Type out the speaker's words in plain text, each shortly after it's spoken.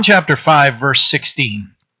Chapter 5, verse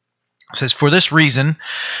 16 says, "For this reason,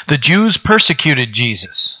 the Jews persecuted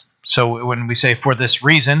Jesus." So when we say for this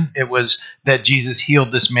reason, it was that Jesus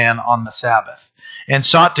healed this man on the Sabbath and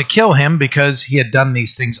sought to kill him because he had done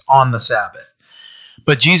these things on the Sabbath.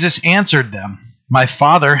 But Jesus answered them, "My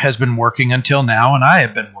Father has been working until now, and I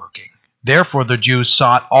have been working." Therefore the Jews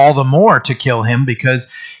sought all the more to kill him because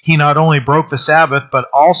he not only broke the Sabbath, but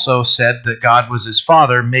also said that God was his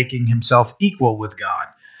Father, making himself equal with God.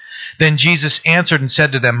 Then Jesus answered and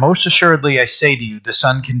said to them, "Most assuredly I say to you, the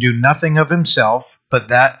Son can do nothing of himself, but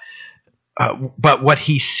what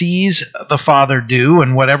he sees the Father do,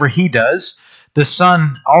 and whatever he does, the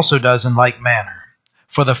Son also does in like manner.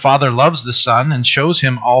 For the Father loves the Son and shows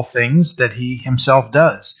him all things that he himself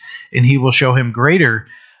does, and he will show him greater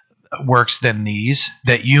works than these,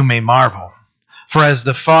 that you may marvel. For as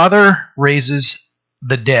the Father raises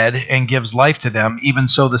the dead and gives life to them, even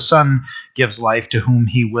so the Son gives life to whom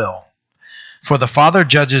he will. For the Father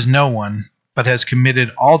judges no one, but has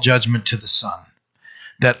committed all judgment to the Son,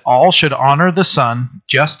 that all should honor the Son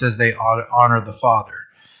just as they honor the Father.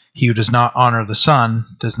 He who does not honor the Son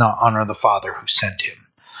does not honor the Father who sent him."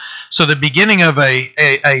 So the beginning of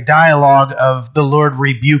a dialogue of the Lord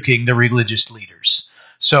rebuking the religious leaders.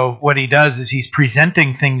 So what he does is he's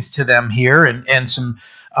presenting things to them here, and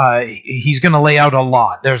he's going to lay out a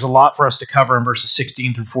lot. There's a lot for us to cover in verses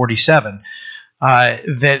 16 through 47.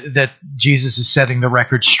 That Jesus is setting the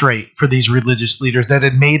record straight for these religious leaders that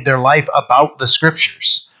had made their life about the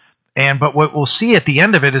Scriptures. But what we'll see at the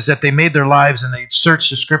end of it is that they made their lives and they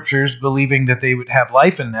searched the Scriptures believing that they would have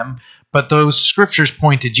life in them, but those Scriptures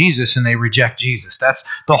point to Jesus and they reject Jesus. That's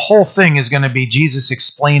the whole thing, is going to be Jesus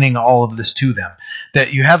explaining all of this to them.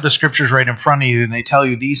 That you have the Scriptures right in front of you and they tell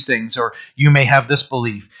you these things, or you may have this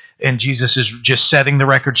belief. And Jesus is just setting the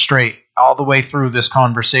record straight all the way through this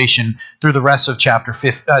conversation, through the rest of chapter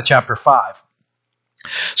 5.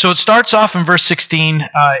 So it starts off in verse 16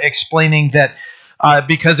 explaining that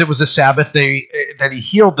because it was a Sabbath that he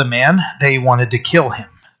healed the man, they wanted to kill him.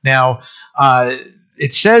 Now,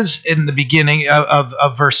 it says in the beginning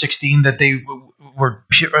of verse 16 that they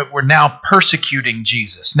were now persecuting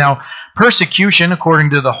Jesus. Now, persecution,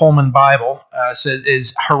 according to the Holman Bible,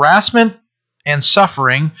 is harassment and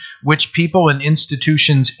suffering which people and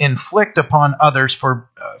institutions inflict upon others for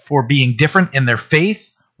being different in their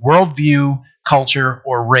faith, worldview, culture,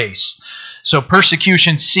 or race. So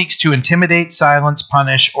persecution seeks to intimidate, silence,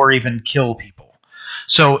 punish, or even kill people.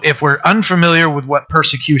 So if we're unfamiliar with what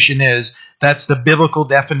persecution is, that's the biblical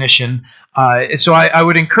definition. So I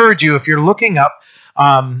would encourage you, if you're looking up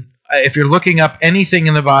anything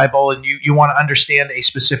in the Bible and you want to understand a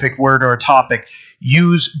specific word or a topic,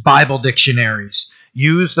 use Bible dictionaries.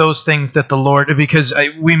 Use those things that the Lord, because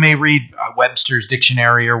we may read Webster's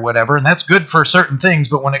dictionary or whatever, and that's good for certain things,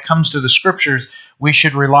 but when it comes to the Scriptures, we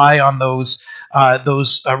should rely on those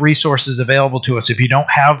resources available to us. If you don't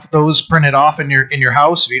have those printed off in your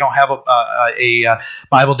house, if you don't have a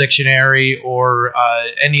Bible dictionary or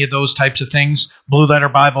any of those types of things,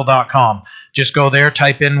 blueletterbible.com. Just go there,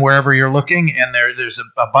 type in wherever you're looking, and there's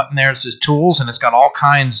a button there that says Tools, and it's got all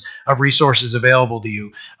kinds of resources available to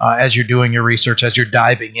you as you're doing your research, as you're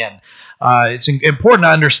diving in. It's important to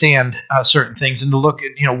understand certain things and to look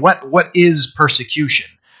at, what is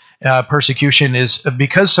persecution. Persecution is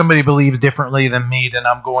because somebody believes differently than me, then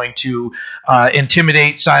I'm going to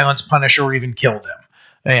intimidate, silence, punish, or even kill them.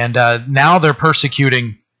 And now they're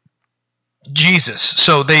persecuting Jesus.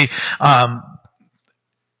 So they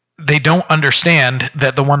don't understand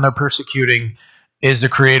that the one they're persecuting is the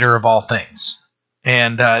creator of all things.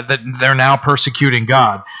 And that they're now persecuting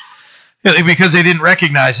God. Because they didn't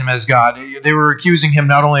recognize him as God. They were accusing him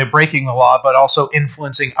not only of breaking the law, but also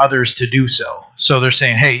influencing others to do so. So they're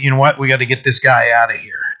saying, hey, you know what? We got to get this guy out of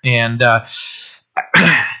here. And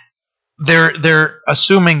they're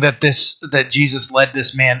assuming that Jesus led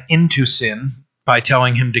this man into sin by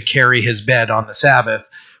telling him to carry his bed on the Sabbath,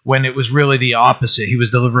 when it was really the opposite. He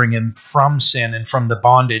was delivering him from sin and from the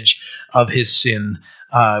bondage of his sin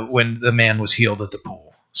when the man was healed at the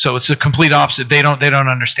pool. So it's a complete opposite. They don't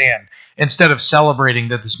understand. Instead of celebrating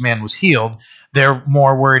that this man was healed, they're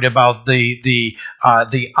more worried about the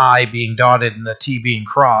I being dotted and the T being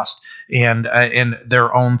crossed, and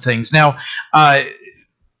their own things. Now,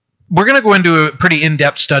 we're going to go into a pretty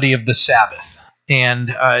in-depth study of the Sabbath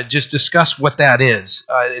and just discuss what that is.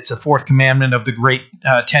 It's a fourth commandment of the great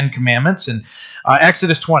 10 commandments, and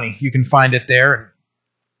Exodus 20. You can find it there.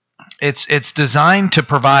 It's designed to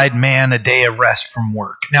provide man a day of rest from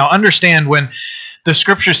work. Now, understand, when the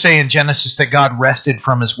scriptures say in Genesis that God rested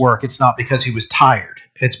from his work, it's not because he was tired.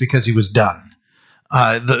 It's because he was done.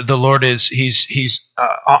 The Lord he's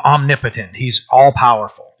omnipotent. He's all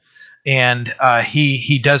powerful, and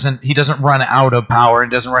he doesn't run out of power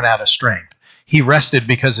and doesn't run out of strength. He rested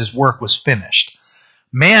because his work was finished.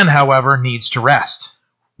 Man, however, needs to rest.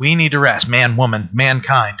 We need to rest. Man, woman,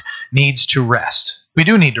 mankind needs to rest. We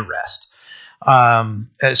do need to rest.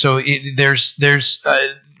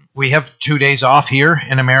 We have 2 days off here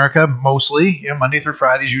in America, mostly. Monday through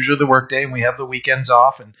Friday is usually the work day, and we have the weekends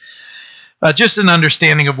off. And just an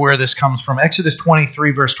understanding of where this comes from. Exodus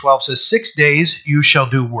 23, verse 12 says, 6 days you shall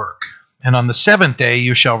do work, and on the seventh day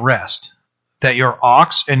you shall rest, that your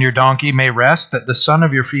ox and your donkey may rest, that the son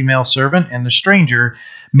of your female servant and the stranger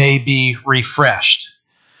may be refreshed.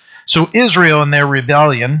 So Israel in their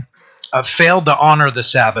rebellion failed to honor the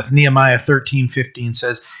Sabbath. Nehemiah 13:15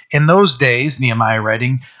 says, in those days, Nehemiah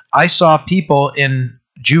writing, I saw people in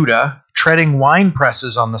Judah treading wine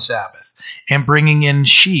presses on the Sabbath and bringing in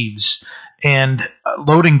sheaves and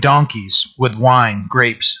loading donkeys with wine,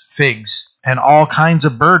 grapes, figs, and all kinds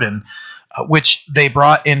of burden, which they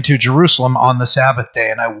brought into Jerusalem on the Sabbath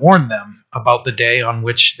day. And I warned them about the day on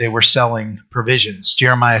which they were selling provisions.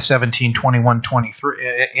 Jeremiah 17:21,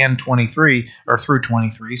 23 and 23, or through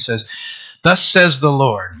 23 says, thus says the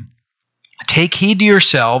Lord, take heed to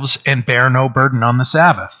yourselves and bear no burden on the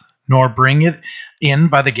Sabbath, nor bring it in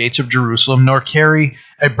by the gates of Jerusalem, nor carry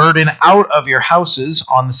a burden out of your houses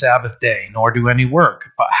on the Sabbath day, nor do any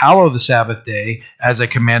work, but hallow the Sabbath day as I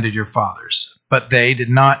commanded your fathers. But they did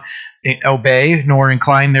not obey nor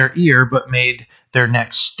incline their ear, but made their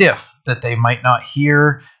necks stiff, that they might not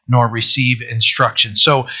hear nor receive instruction.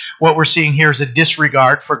 So what we're seeing here is a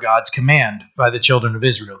disregard for God's command by the children of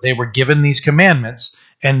Israel. They were given these commandments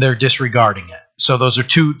and they're disregarding it. So those are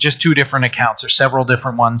two different accounts. There's several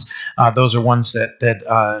different ones. Those are ones that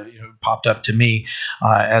popped up to me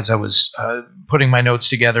as I was putting my notes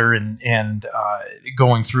together and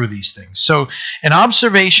going through these things. So an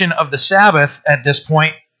observation of the Sabbath at this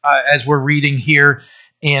point, as we're reading here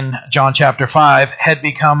in John chapter 5, had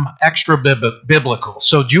become extra biblical.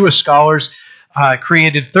 So Jewish scholars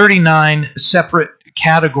created 39 separate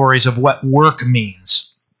categories of what work means.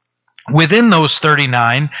 Within those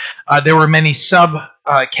 39, there were many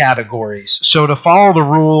sub-categories. So to follow the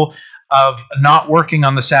rule of not working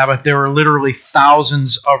on the Sabbath, there were literally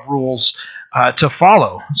thousands of rules to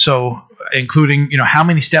follow. So including, how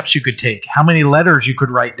many steps you could take, how many letters you could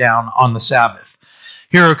write down on the Sabbath.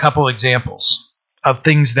 Here are a couple examples of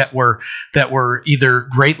things that were either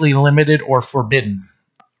greatly limited or forbidden.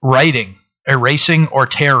 Writing, erasing, or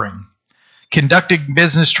tearing. Conducting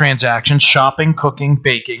business transactions, shopping, cooking,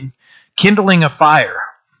 baking. Kindling a fire,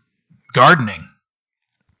 gardening,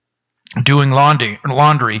 doing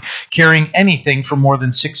laundry, carrying anything for more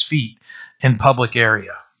than 6 feet in public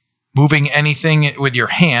area, moving anything with your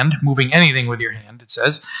hand, it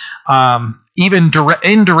says, even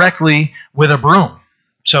indirectly with a broom.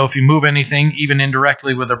 So if you move anything, even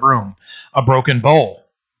indirectly with a broom, a broken bowl.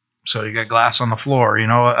 So you got glass on the floor,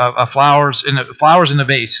 flowers in a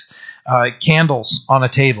vase, candles on a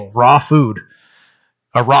table, raw food.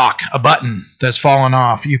 A rock, a button that's fallen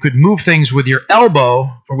off. You could move things with your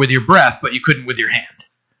elbow or with your breath, but you couldn't with your hand.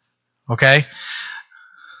 Okay?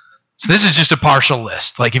 So this is just a partial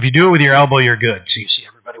list. Like if you do it with your elbow, you're good. So you see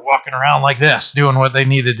everybody walking around like this, doing what they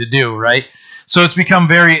needed to do, right? So it's become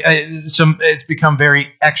very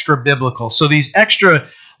extra biblical. So these extra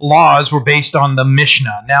laws were based on the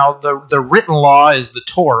Mishnah. Now the written law is the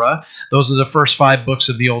Torah. Those are the first 5 books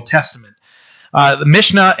of the Old Testament. The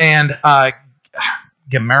Mishnah and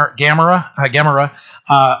Gemara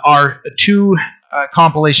are 2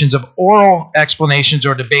 compilations of oral explanations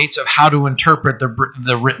or debates of how to interpret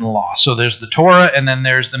the written law. So there's the Torah, and then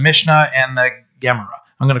there's the Mishnah and the Gemara.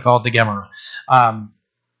 I'm going to call it the Gemara.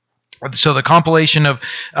 So the compilation of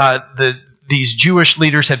these Jewish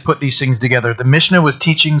leaders had put these things together. The Mishnah was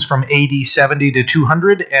teachings from AD 70 to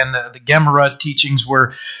 200, and the Gemara teachings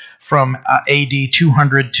were from AD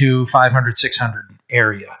 200 to 500, 600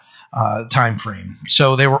 area. Time frame.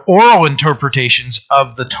 So they were oral interpretations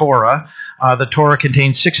of the Torah. The Torah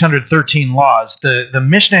contains 613 laws. The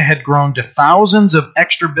Mishnah had grown to thousands of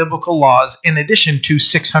extra biblical laws in addition to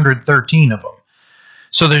 613 of them.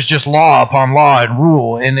 So there's just law upon law and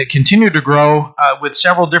rule, and it continued to grow with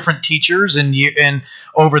several different teachers and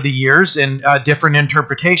over the years and different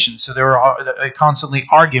interpretations. So there were constantly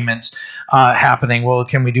arguments happening. Well,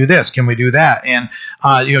 can we do this? Can we do that? And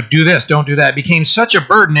do this, don't do that. It became such a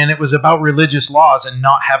burden, and it was about religious laws and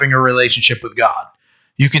not having a relationship with God.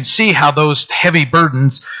 You can see how those heavy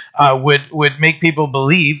burdens would make people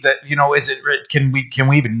believe that, can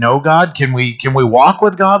we even know God? Can we walk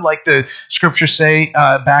with God like the scriptures say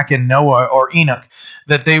back in Noah or Enoch?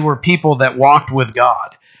 that they were people that walked with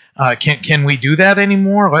God. Can we do that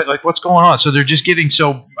anymore? Like what's going on? So they're just getting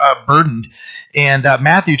so burdened. And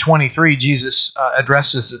Matthew 23, Jesus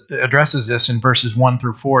addresses this in verses 1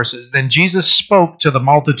 through 4. It says, "Then Jesus spoke to the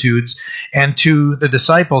multitudes and to the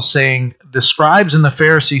disciples, saying, 'The scribes and the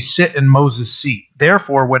Pharisees sit in Moses' seat.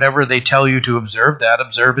 Therefore, whatever they tell you to observe, that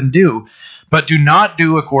observe and do. But do not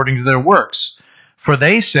do according to their works. For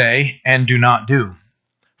they say and do not do.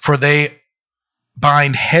 For they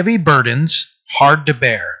bind heavy burdens, hard to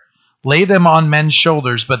bear, lay them on men's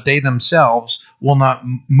shoulders, but they themselves will not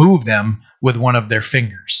move them with one of their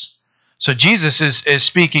fingers.'" So Jesus is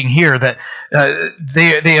speaking here that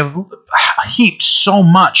they have heaped so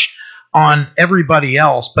much on everybody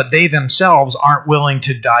else, but they themselves aren't willing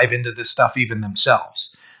to dive into this stuff even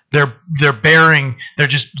themselves. They're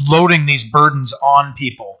just loading these burdens on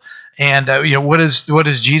people. And what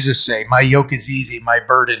does Jesus say? "My yoke is easy, my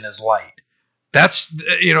burden is light." That's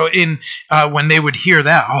when they would hear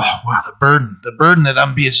that, oh wow, the burden that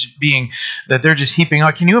I'm being that they're just heaping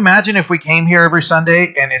on. Can you imagine if we came here every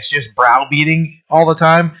Sunday and it's just browbeating all the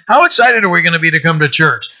time? How excited are we going to be to come to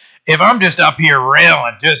church? If I'm just up here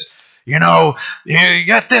railing, just you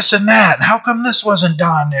got this and that. And how come this wasn't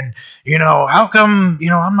done? And how come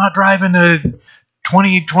I'm not driving a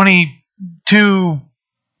 2022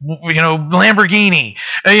 Lamborghini,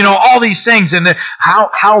 all these things. And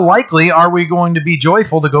how likely are we going to be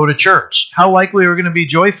joyful to go to church? How likely are we going to be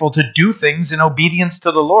joyful to do things in obedience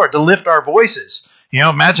to the Lord, to lift our voices?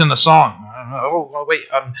 Imagine the song. Oh wait,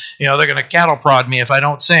 they're going to cattle prod me if I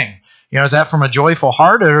don't sing. Is that from a joyful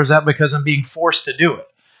heart, or is that because I'm being forced to do it?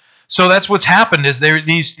 So that's what's happened. Is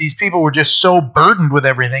these people were just so burdened with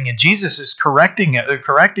everything, and Jesus is correcting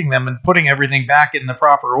them and putting everything back in the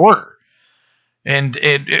proper order. And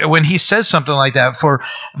when he says something like that, for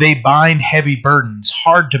they bind heavy burdens,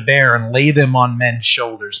 hard to bear, and lay them on men's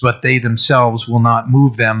shoulders, but they themselves will not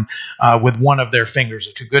move them with one of their fingers.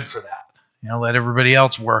 They're too good for that. Let everybody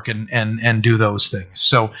else work and do those things.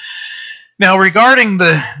 So now regarding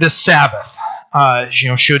the Sabbath,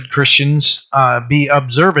 should Christians be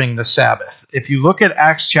observing the Sabbath? If you look at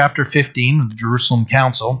Acts chapter 15, the Jerusalem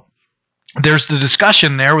Council, there's the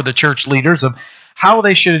discussion there with the church leaders of how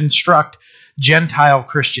they should instruct Gentile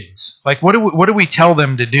Christians. Like, what do we tell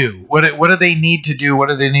them to do? What do they need to do? What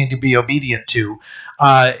do they need to be obedient to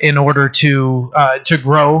in order to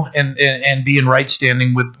grow and be in right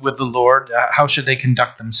standing with the Lord? How should they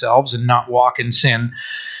conduct themselves and not walk in sin?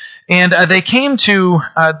 And they came to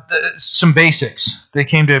some basics. They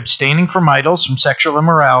came to abstaining from idols, from sexual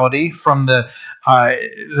immorality, from the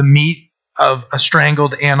meat of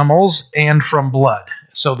strangled animals, and from blood.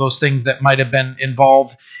 So those things that might have been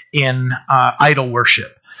involved in idol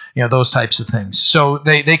worship, those types of things. So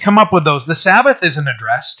they come up with those. The Sabbath isn't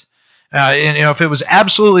addressed. And if it was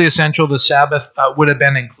absolutely essential, the Sabbath would have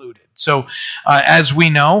been included. So as we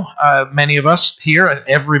know, many of us here,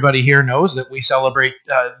 everybody here knows that we celebrate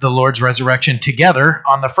the Lord's resurrection together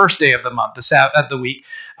on the first day of the month, the week.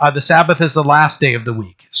 The Sabbath is the last day of the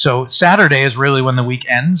week. So Saturday is really when the week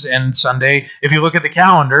ends, and Sunday, if you look at the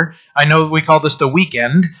calendar, I know we call this the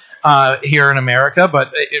weekend here in America,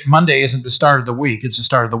 but Monday isn't the start of the week, it's the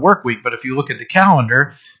start of the work week. But if you look at the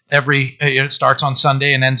calendar, it starts on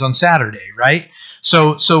Sunday and ends on Saturday, right?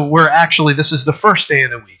 So we're actually, this is the first day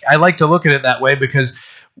of the week. I like to look at it that way because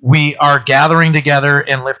we are gathering together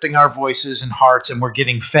and lifting our voices and hearts, and we're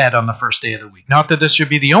getting fed on the first day of the week. Not that this should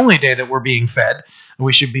be the only day that we're being fed.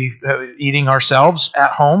 We should be eating ourselves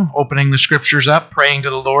at home, opening the scriptures up, praying to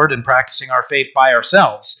the Lord, and practicing our faith by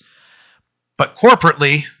ourselves. But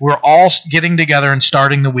corporately, we're all getting together and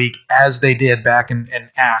starting the week as they did back in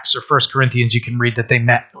Acts or 1 Corinthians. You can read that they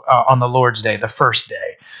met on the Lord's Day, the first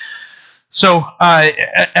day. So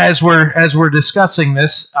as we're discussing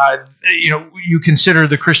this, you consider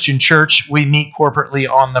the Christian church. We meet corporately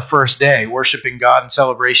on the first day, worshiping God in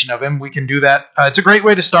celebration of Him. We can do that. It's a great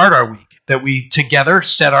way to start our week, that we together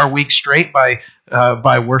set our week straight by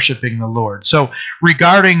worshiping the Lord. So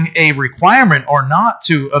regarding a requirement or not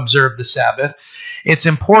to observe the Sabbath, it's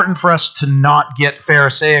important for us to not get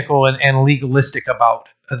pharisaical and legalistic about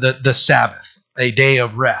the Sabbath, a day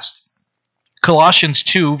of rest. Colossians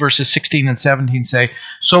 2, verses 16 and 17 say,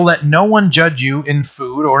 "So let no one judge you in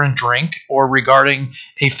food or in drink, or regarding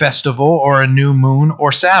a festival or a new moon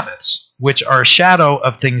or Sabbaths, which are a shadow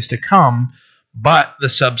of things to come, but the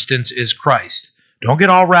substance is Christ." Don't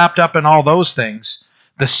get all wrapped up in all those things.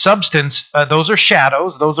 The substance, those are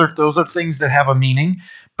shadows. Those are things that have a meaning,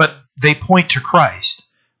 but they point to Christ.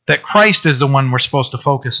 That Christ is the one we're supposed to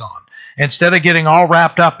focus on. Instead of getting all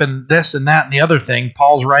wrapped up in this and that and the other thing,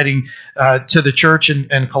 Paul's writing to the church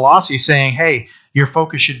in Colossae saying, hey, Your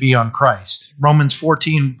focus should be on Christ. Romans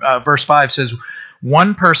 14, verse 5 says,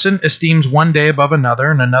 one person esteems one day above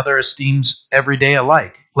another, and another esteems every day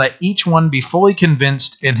alike. Let each one be fully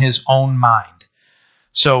convinced in his own mind.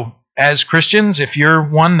 So as Christians, if you're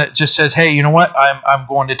one that just says, hey, you know what, I'm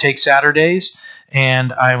going to take Saturdays,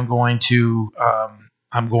 and I'm going to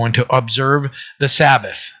observe the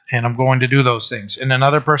Sabbath, and I'm going to do those things. And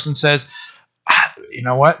another person says, you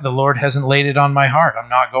know what, the Lord hasn't laid it on my heart, I'm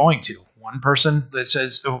not going to. One person that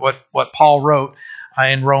says what Paul wrote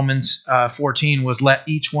in Romans 14 was, let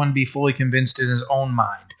each one be fully convinced in his own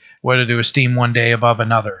mind whether to esteem one day above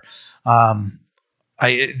another.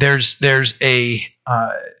 There's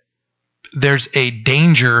a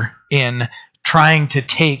danger in trying to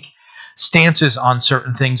take stances on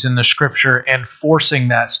certain things in the Scripture and forcing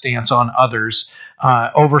that stance on others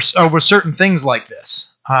over certain things like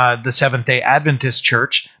this. The Seventh-day Adventist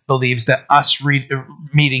Church believes that us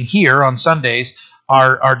meeting here on Sundays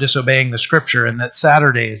are disobeying the Scripture, and that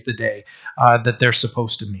Saturday is the day that they're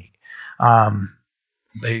supposed to meet.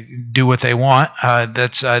 They do what they want.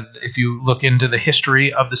 If you look into the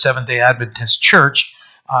history of the Seventh-day Adventist Church,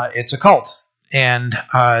 it's a cult, and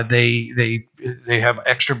they have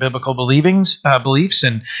extra biblical beliefs,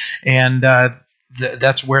 and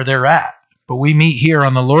that's where they're at. But we meet here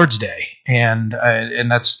on the Lord's Day, and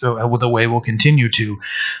that's the way we'll continue to.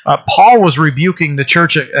 Paul was rebuking the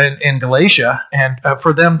church in Galatia, and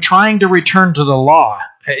for them trying to return to the law.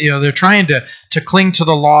 They're trying to cling to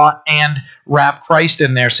the law and wrap Christ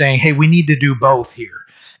in there, saying, hey, we need to do both here.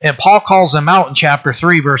 And Paul calls them out in chapter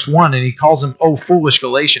 3, verse 1, and he calls them, oh, foolish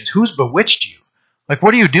Galatians, who's bewitched you? Like,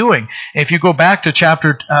 what are you doing? And if you go back to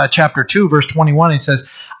chapter 2, verse 21, it says,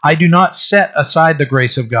 I do not set aside the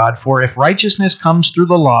grace of God, for if righteousness comes through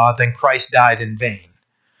the law, then Christ died in vain.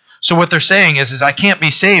 So what they're saying is I can't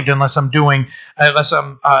be saved unless I'm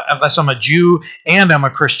a Jew and I'm a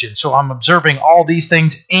Christian. So I'm observing all these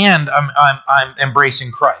things and I'm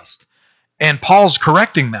embracing Christ. And Paul's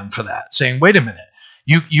correcting them for that, saying, wait a minute.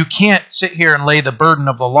 You can't sit here and lay the burden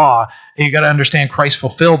of the law. You got to understand Christ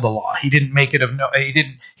fulfilled the law. He didn't make it of no. He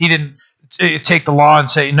didn't take the law and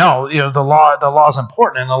say no. The law is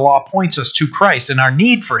important, and the law points us to Christ and our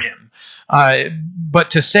need for Him.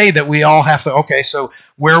 But to say that we all have to, okay, so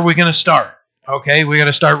where are we going to start? Okay, we got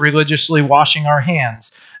to start religiously washing our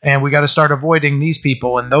hands, and we got to start avoiding these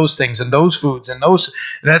people and those things and those foods and those.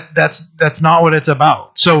 That's not what it's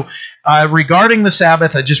about. So regarding the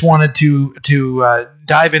Sabbath, I just wanted to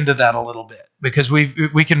dive into that a little bit, because we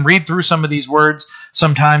can read through some of these words.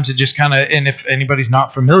 Sometimes it just kind of, and if anybody's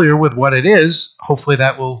not familiar with what it is, hopefully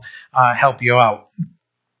that will help you out.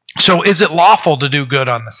 So is it lawful to do good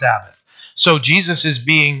on the Sabbath? So Jesus is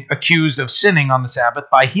being accused of sinning on the Sabbath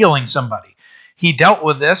by healing somebody. He dealt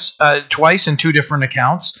with this twice in two different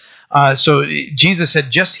accounts. So Jesus had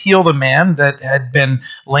just healed a man that had been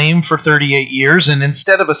lame for 38 years, and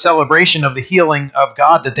instead of a celebration of the healing of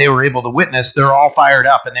God that they were able to witness, they're all fired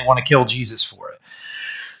up and they want to kill Jesus for it.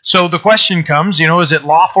 So the question comes, is it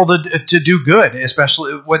lawful to do good?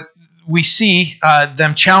 Especially what we see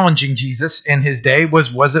them challenging Jesus in his day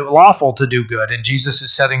was it lawful to do good? And Jesus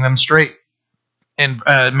is setting them straight. In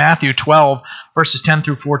Matthew 12, verses 10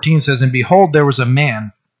 through 14 says, and behold, there was a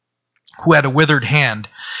man who had a withered hand.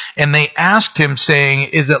 And they asked him, saying,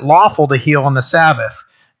 is it lawful to heal on the Sabbath?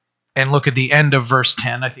 And look at the end of verse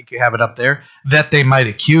 10, I think you have it up there, that they might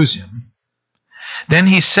accuse him. Then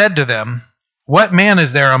he said to them, what man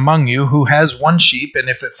is there among you who has one sheep, and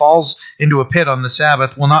if it falls into a pit on the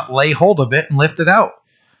Sabbath, will not lay hold of it and lift it out?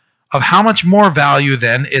 Of how much more value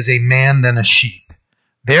then is a man than a sheep?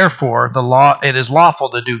 Therefore, it is lawful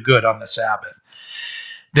to do good on the Sabbath.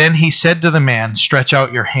 Then he said to the man, stretch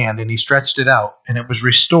out your hand. And he stretched it out, and it was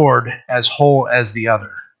restored as whole as the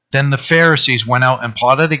other. Then the Pharisees went out and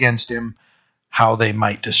plotted against him how they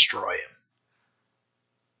might destroy him.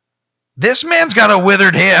 This man's got a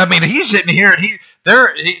withered hand. I mean, he's sitting here, and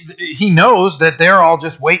he knows that they're all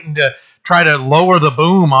just waiting to try to lower the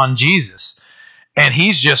boom on Jesus. And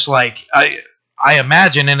he's just like, I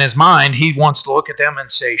imagine in his mind, he wants to look at them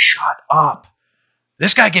and say, shut up.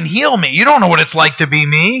 This guy can heal me. You don't know what it's like to be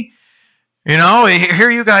me. Here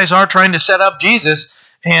you guys are trying to set up Jesus,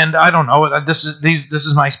 and I don't know. This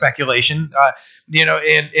is my speculation.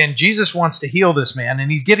 And Jesus wants to heal this man,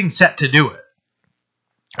 and he's getting set to do it.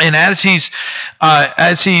 And as he's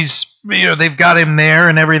they've got him there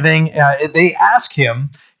and everything, they ask him,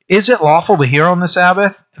 is it lawful to heal on the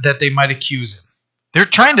Sabbath? That they might accuse him. They're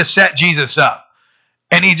trying to set Jesus up.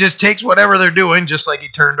 And he just takes whatever they're doing, just like he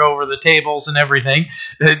turned over the tables and everything,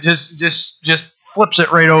 just flips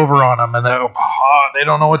it right over on them. And they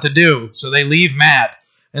don't know what to do. So they leave mad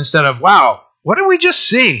instead of, wow, What did we just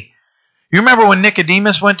see? You remember when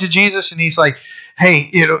Nicodemus went to Jesus and he's like, hey,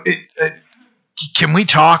 can we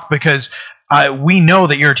talk? Because we know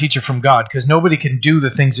that you're a teacher from God, because nobody can do the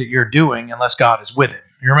things that you're doing unless God is with it.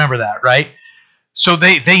 You remember that, right? So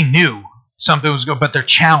they knew something was going, but they're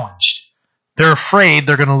challenged. They're afraid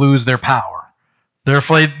they're going to lose their power. They're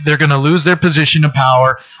afraid they're going to lose their position of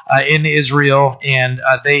power in Israel, and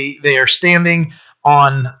they are standing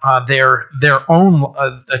on their own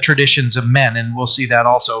traditions of men, and we'll see that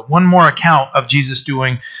also. One more account of Jesus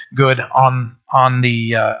doing good on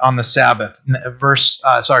the Sabbath.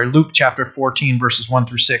 Luke chapter 14 verses 1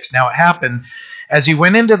 through 6. Now it happened as he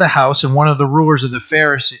went into the house and one of the rulers of the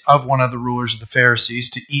Pharisees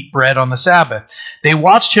to eat bread on the Sabbath. They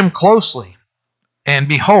watched him closely, and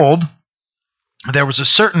behold, there was a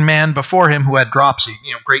certain man before him who had dropsy,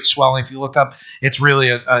 great swelling. If you look up, it's really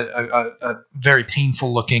a very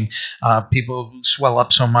painful looking. People swell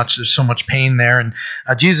up so much. There's so much pain there. And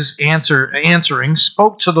Jesus answering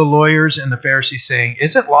spoke to the lawyers and the Pharisees, saying,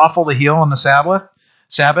 "Is it lawful to heal on the Sabbath?"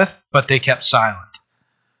 But they kept silent.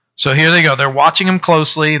 So here they go. They're watching him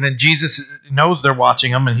closely, and then Jesus knows they're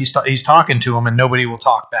watching him, and he's talking to him, and nobody will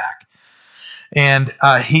talk back. And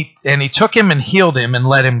he took him and healed him and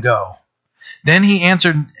let him go. Then he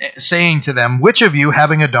answered, saying to them, "Which of you,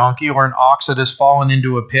 having a donkey or an ox that has fallen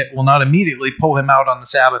into a pit, will not immediately pull him out on the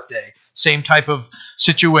Sabbath day?" Same type of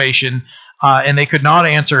situation, and they could not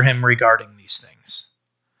answer him regarding these things.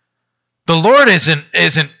 The Lord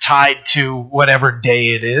isn't tied to whatever day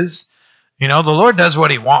it is. The Lord does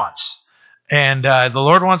what he wants. And the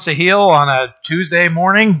Lord wants to heal on a Tuesday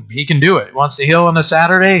morning, he can do it. He wants to heal on a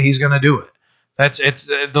Saturday, he's going to do it. It's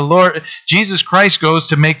the Lord. Jesus Christ goes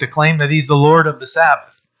to make the claim that he's the Lord of the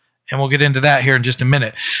Sabbath, and we'll get into that here in just a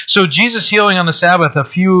minute. So Jesus healing on the Sabbath, a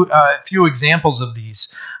few examples of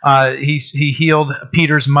these. He healed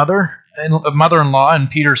Peter's mother-in-law in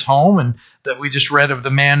Peter's home, and that we just read of the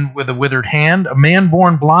man with a withered hand, a man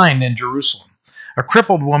born blind in Jerusalem, a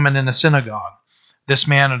crippled woman in a synagogue, this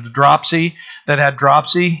man had dropsy,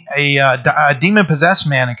 a demon-possessed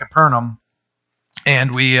man in Capernaum.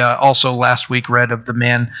 And we also last week read of the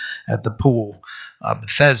man at the pool of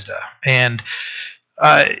Bethesda. And,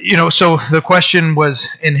 so the question was,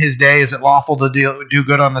 in his day, is it lawful to do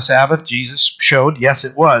good on the Sabbath? Jesus showed, yes,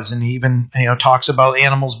 it was. And he even, talks about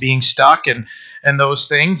animals being stuck and those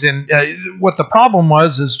things. And what the problem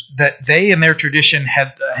was is that they in their tradition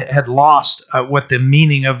had lost what the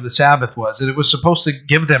meaning of the Sabbath was. That it was supposed to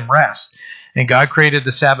give them rest. And God created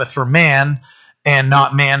the Sabbath for man, and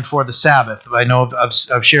not man for the Sabbath. I know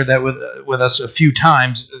I've shared that with us a few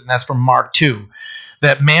times, and that's from Mark 2,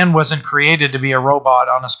 that man wasn't created to be a robot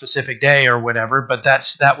on a specific day or whatever, but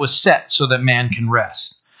that was set so that man can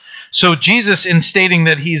rest. So Jesus, in stating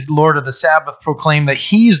that he's Lord of the Sabbath, proclaimed that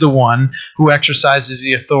he's the one who exercises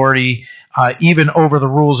the authority even over the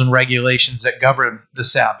rules and regulations that govern the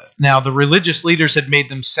Sabbath. Now, the religious leaders had made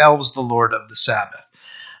themselves the Lord of the Sabbath,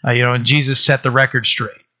 and Jesus set the record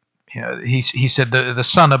straight. He said the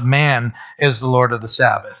Son of Man is the Lord of the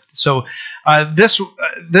Sabbath. So this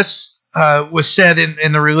was said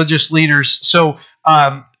in the religious leaders. So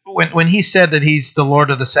when he said that he's the Lord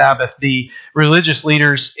of the Sabbath, the religious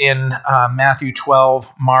leaders in Matthew 12,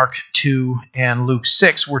 Mark 2, and Luke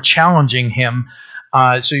 6 were challenging him.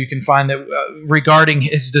 So you can find that regarding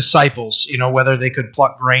his disciples, whether they could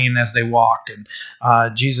pluck grain as they walked.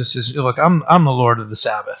 And Jesus says, "Look, I'm the Lord of the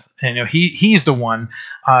Sabbath." And he's the one.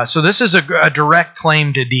 So this is a direct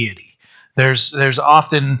claim to deity. There's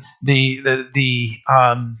often the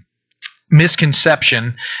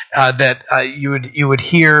misconception that you would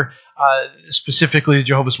hear specifically the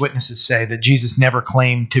Jehovah's Witnesses say that Jesus never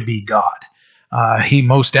claimed to be God. He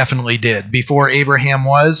most definitely did. Before Abraham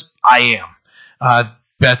was, I am.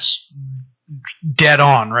 That's dead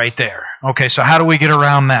on right there. Okay, so how do we get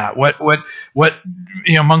around that? What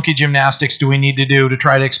monkey gymnastics do we need to do to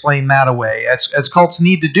try to explain that away? As cults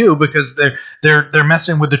need to do, because they're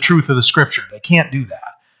messing with the truth of the Scripture. They can't do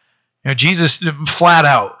that. Jesus flat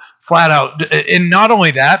out. And not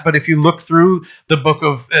only that, but if you look through the book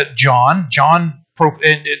of John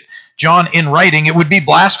in writing, it would be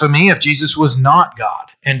blasphemy if Jesus was not God,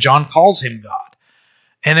 and John calls him God.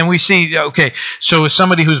 And then we see, so is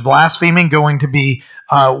somebody who's blaspheming going to be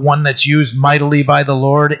one that's used mightily by the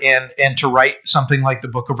Lord and to write something like the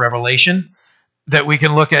book of Revelation that we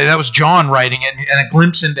can look at? That was John writing it, and a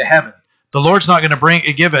glimpse into heaven. The Lord's not going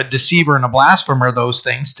to give a deceiver and a blasphemer those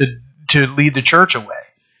things to lead the church away.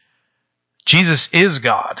 Jesus is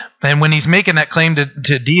God. And when he's making that claim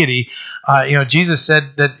to deity, Jesus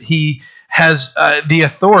said that he has the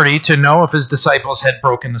authority to know if his disciples had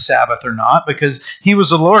broken the Sabbath or not, because he was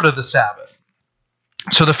the Lord of the Sabbath.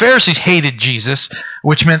 So the Pharisees hated Jesus,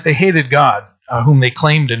 which meant they hated God, whom they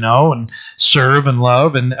claimed to know and serve and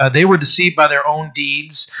love, and they were deceived by their own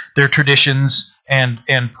deeds, their traditions, and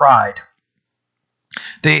pride.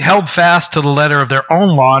 They held fast to the letter of their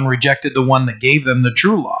own law and rejected the one that gave them the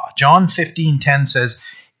true law. John 15:10 says,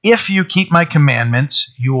 "If you keep my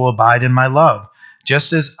commandments, you will abide in my love,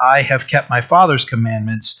 just as I have kept my Father's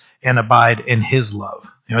commandments and abide in his love."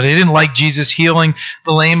 They didn't like Jesus healing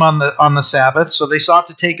the lame on the Sabbath, so they sought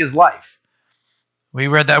to take his life. We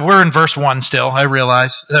read that. We're in verse 1 still, I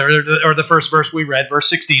realize. Or the first verse we read, verse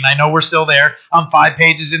 16. I know we're still there. I'm 5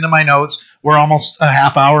 pages into my notes. We're almost a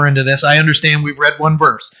half hour into this. I understand we've read one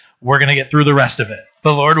verse. We're going to get through the rest of it,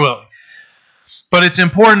 the Lord willing. But it's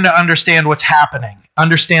important to understand what's happening,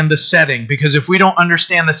 understand the setting, because if we don't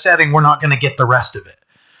understand the setting, we're not going to get the rest of it.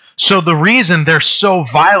 So the reason they're so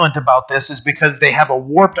violent about this is because they have a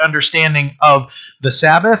warped understanding of the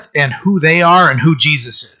Sabbath and who they are and who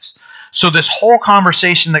Jesus is. So this whole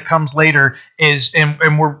conversation that comes later is, and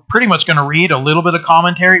we're pretty much going to read a little bit of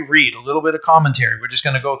commentary. We're just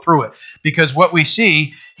going to go through it. Because what we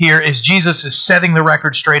see here is Jesus is setting the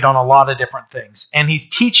record straight on a lot of different things. And he's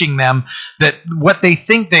teaching them that what they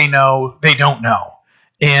think they know, they don't know.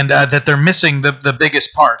 And that they're missing the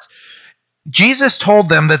biggest parts. Jesus told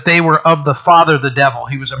them that they were of the father, the devil.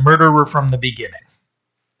 He was a murderer from the beginning.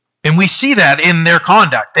 And we see that in their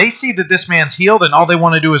conduct. They see that this man's healed and all they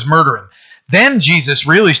want to do is murder him. Then Jesus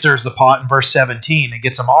really stirs the pot in verse 17 and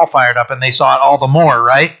gets them all fired up, and they saw it all the more,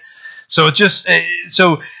 right? So it's just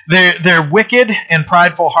their wicked and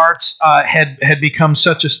prideful hearts had become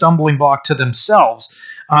such a stumbling block to themselves.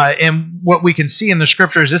 And what we can see in the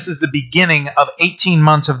scriptures, this is the beginning of 18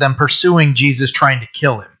 months of them pursuing Jesus, trying to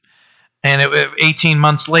kill him. And 18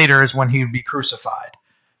 months later is when he would be crucified.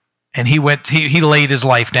 And he laid his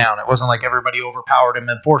life down. It wasn't like everybody overpowered him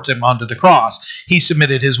and forced him onto the cross. He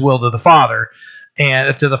submitted his will to the Father,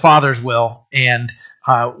 and to the Father's will, and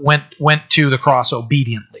went to the cross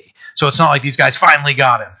obediently. So it's not like these guys finally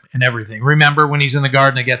got him and everything. Remember when he's in the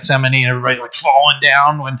Garden of Gethsemane and everybody's like falling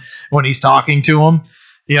down when he's talking to him?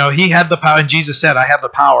 He had the power, and Jesus said, "I have the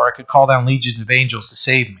power. I could call down legions of angels to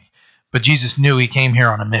save me." But Jesus knew he came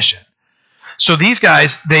here on a mission. So these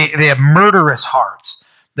guys, they have murderous hearts.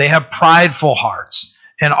 They have prideful hearts,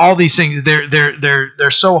 and all these things.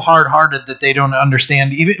 They're so hard-hearted that they don't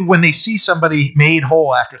understand. Even when they see somebody made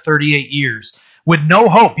whole after 38 years with no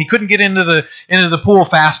hope, he couldn't get into the pool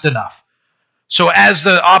fast enough. So as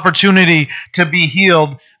the opportunity to be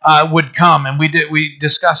healed would come, and we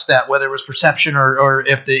discussed that, whether it was perception or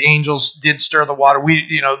if the angels did stir the water.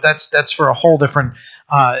 That's for a whole different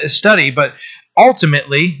study. But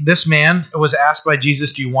ultimately, this man was asked by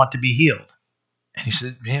Jesus, "Do you want to be healed?" And he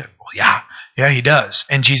said, yeah, he does.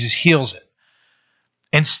 And Jesus heals it.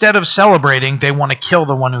 Instead of celebrating, they want to kill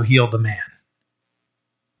the one who healed the man.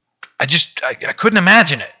 I couldn't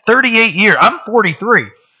imagine it. 38 years. I'm 43.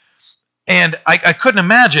 And I couldn't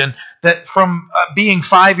imagine that from being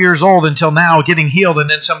 5 years old until now, getting healed, and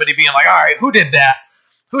then somebody being like, "All right, who did that?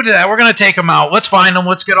 We're going to take them out. Let's find them.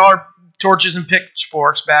 Let's get our torches and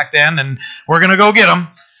pitchforks back then, and we're going to go get them.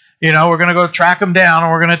 We're going to go track them down,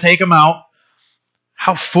 and we're going to take them out."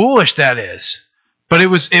 How foolish that is. But it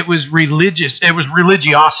was religious. It was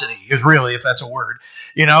religiosity. It was really, if that's a word,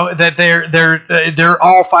 that they're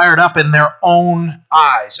all fired up in their own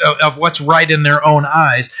eyes of what's right in their own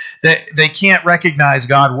eyes. That they can't recognize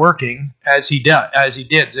God working as he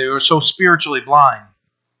did. They were so spiritually blind.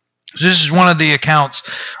 So this is one of the accounts.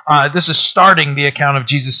 This is starting the account of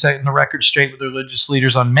Jesus setting the record straight with the religious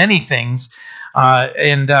leaders on many things.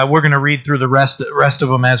 And we're going to read through the rest of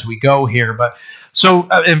them as we go here. But so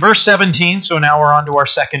in verse 17, so now we're on to our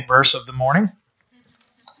second verse of the morning.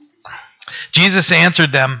 Jesus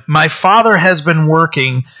answered them, "My Father has been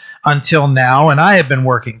working until now, and I have been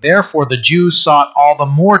working. Therefore the Jews sought all the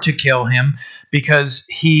more to kill him, because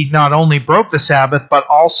he not only broke the Sabbath, but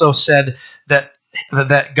also said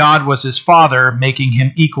that God was his Father, making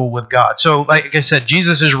him equal with God." So like I said,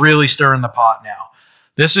 Jesus is really stirring the pot now.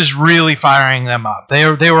 This is really firing them up. They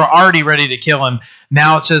were already ready to kill him.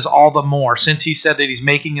 Now it says all the more, since he said that he's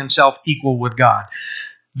making himself equal with God.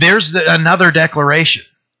 There's another declaration.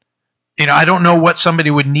 I don't know what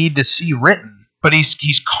somebody would need to see written, but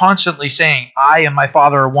he's constantly saying, "I and my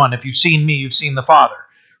Father are one. If you've seen me, you've seen the Father."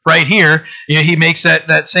 Right here, he makes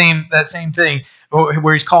that same thing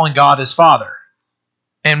where he's calling God his Father.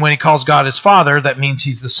 And when he calls God his Father, that means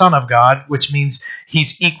he's the Son of God, which means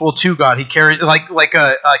he's equal to God. He carries like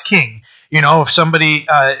a king. If somebody,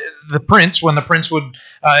 the prince, when the prince would,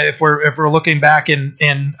 if we're looking back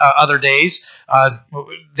in other days,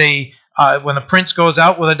 when the prince goes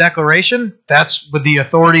out with a declaration, that's with the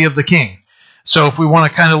authority of the king. So if we want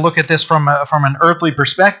to kind of look at this from an earthly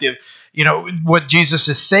perspective, what Jesus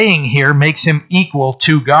is saying here makes him equal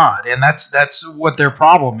to God, and that's what their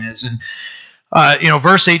problem is. And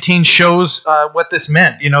verse 18 shows what this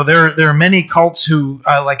meant. There are many cults who,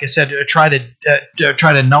 like I said, try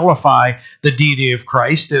to nullify the deity of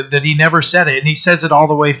Christ, that he never said it, and he says it all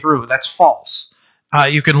the way through. That's false.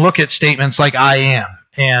 You can look at statements like "I am,"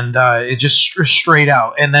 and it just straight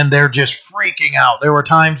out, and then they're just freaking out. There were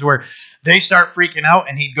times where they start freaking out,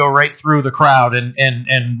 and he'd go right through the crowd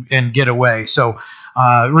and get away. So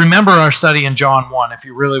remember our study in John 1 if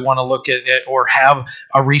you really want to look at it or have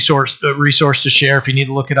a resource to share. If you need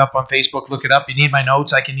to look it up on Facebook, look it up. You need my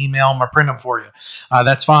notes, I can email them or print them for you.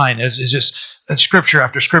 That's fine. It's just scripture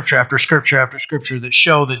after scripture after scripture after scripture that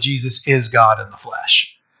show that Jesus is God in the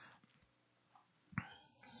flesh.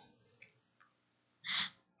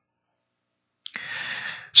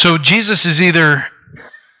 So Jesus is either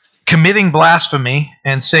committing blasphemy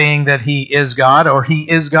and saying that he is God, or he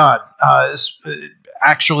is God,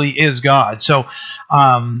 actually is God. So,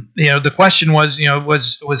 the question was,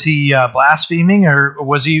 was he blaspheming, or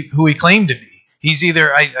was he who he claimed to be? He's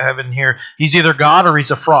either, I have it in here, he's either God or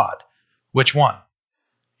he's a fraud. Which one?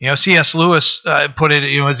 C.S. Lewis put it,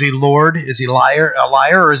 is he Lord? Is he a liar,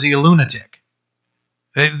 or is he a lunatic?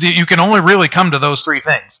 You can only really come to those three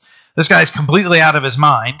things. This guy's completely out of his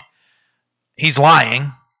mind. He's lying,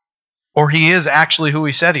 or he is actually who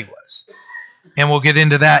he said he was. And we'll get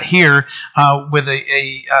into that here with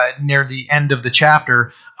a near the end of the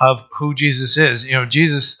chapter of who Jesus is.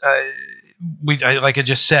 Jesus, like I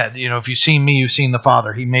just said, if you've seen me, you've seen the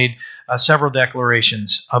Father. He made several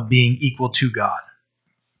declarations of being equal to God.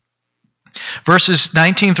 Verses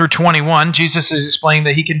 19 through 21, Jesus is explaining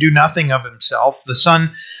that he can do nothing of himself. The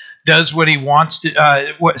Son does what he wants to.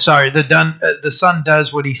 The Son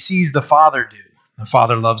does what he sees the Father do. The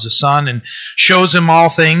Father loves the Son and shows him all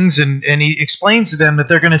things, and he explains to them that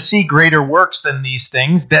they're going to see greater works than these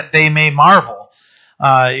things, that they may marvel.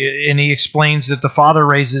 And he explains that the Father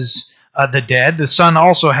raises the dead. The Son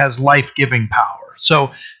also has life-giving power.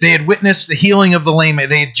 So they had witnessed the healing of the lame.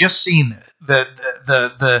 They had just seen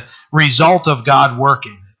the result of God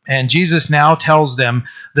working. And Jesus now tells them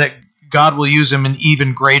that God will use him in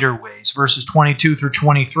even greater ways. Verses 22 through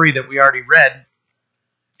 23 that we already read,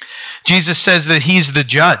 Jesus says that he's the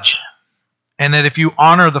judge, and that if you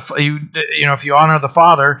honor if you honor the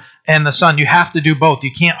Father and the Son, you have to do both.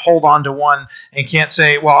 You can't hold on to one and can't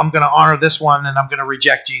say, well, I'm going to honor this one and I'm going to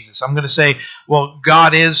reject Jesus. I'm going to say, well,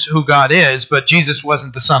 God is who God is, but Jesus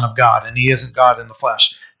wasn't the Son of God, and he isn't God in the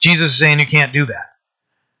flesh. Jesus is saying you can't do that.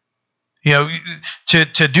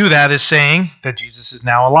 To do that is saying that Jesus is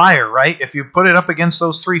now a liar, right? If you put it up against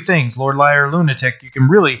those three things, Lord, liar, lunatic, you can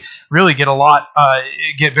really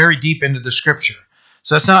get very deep into the Scripture.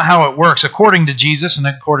 So that's not how it works. According to Jesus and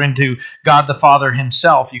according to God the Father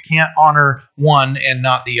himself, you can't honor one and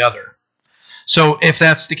not the other. So if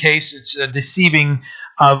that's the case, it's a deceiving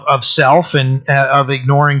of self and of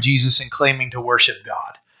ignoring Jesus and claiming to worship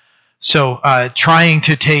God. So trying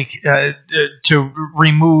to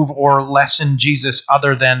remove or lessen Jesus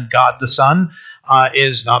other than God the Son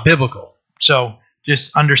is not biblical. So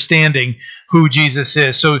just understanding who Jesus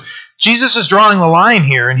is. So Jesus is drawing the line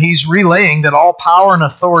here, and he's relaying that all power and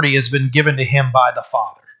authority has been given to him by the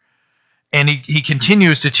Father. And he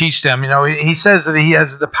continues to teach them. He says that he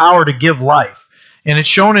has the power to give life. And it's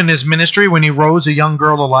shown in his ministry when he rose a young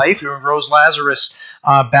girl to life, and rose Lazarus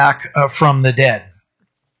back from the dead.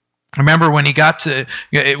 Remember when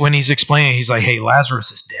he's explaining, he's like, hey,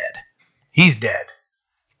 Lazarus is dead. He's dead.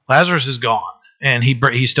 Lazarus is gone. And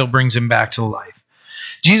he still brings him back to life.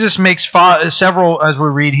 Jesus makes several, as we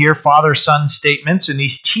read here, Father-Son statements, and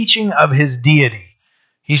he's teaching of his deity.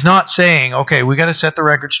 He's not saying, okay, we got to set the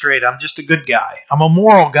record straight. I'm just a good guy. I'm a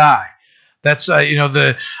moral guy. That's,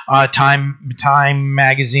 the Time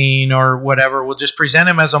magazine or whatever will just present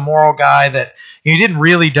him as a moral guy that he didn't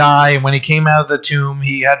really die. And when he came out of the tomb,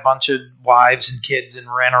 he had a bunch of wives and kids and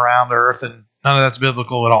ran around the earth, and none of that's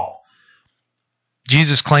biblical at all.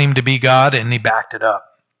 Jesus claimed to be God, and he backed it up.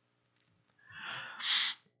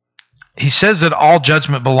 He says that all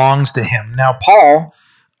judgment belongs to him. Now, Paul,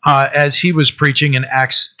 as he was preaching in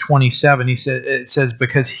Acts 27, it says,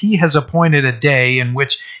 because he has appointed a day in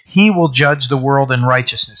which he will judge the world in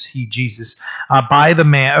righteousness, he, Jesus, by the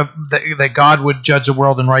man, that God would judge the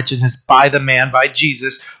world in righteousness by the man, by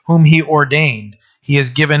Jesus, whom he ordained. He has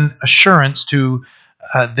given assurance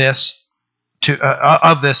of this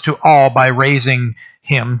to all by raising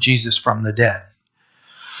him, Jesus, from the dead.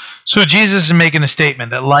 So Jesus is making a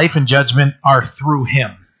statement that life and judgment are through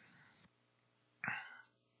him.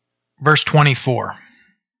 Verse 24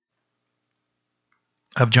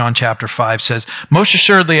 of John chapter 5 says, "Most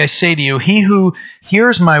assuredly I say to you, he who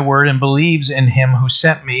hears my word and believes in him who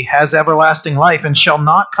sent me has everlasting life and shall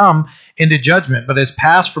not come into judgment, but has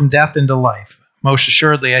passed from death into life. Most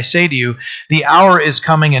assuredly I say to you, the hour is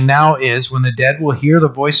coming and now is when the dead will hear the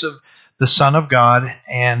voice of the Son of God,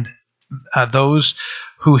 and those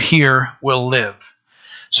who hear will live."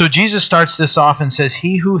 So Jesus starts this off and says,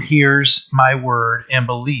 "He who hears my word and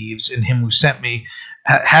believes in him who sent me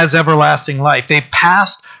has everlasting life." They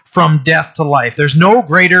passed from death to life. There's no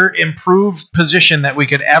greater improved position that we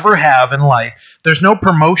could ever have in life. There's no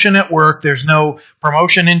promotion at work. There's no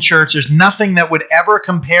promotion in church. There's nothing that would ever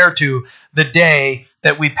compare to the day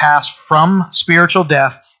that we pass from spiritual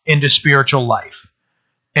death into spiritual life.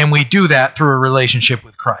 And we do that through a relationship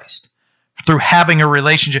with Christ. Through having a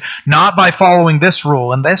relationship, not by following this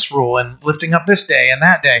rule and lifting up this day and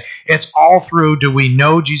that day. It's all through, do we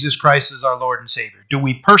know Jesus Christ as our Lord and Savior? Do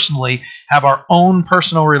we personally have our own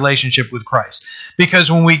personal relationship with Christ? Because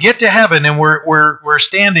when we get to heaven and we're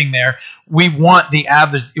standing there, we want the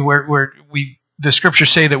the scriptures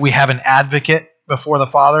say that we have an advocate before the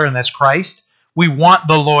Father, and that's Christ. We want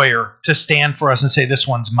the lawyer to stand for us and say, "This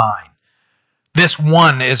one's mine. This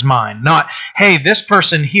one is mine." Not, "Hey, this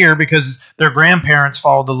person here, because their grandparents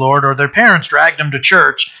followed the Lord or their parents dragged them to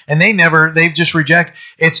church and they've just rejected."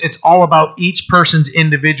 It's all about each person's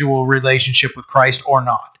individual relationship with Christ or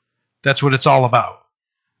not. That's what it's all about.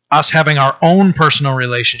 Us having our own personal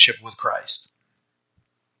relationship with Christ.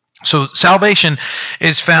 So salvation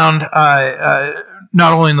is found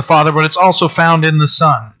not only in the Father, but it's also found in the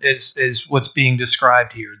Son, is what's being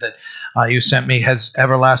described here, that you sent me has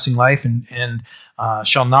everlasting life and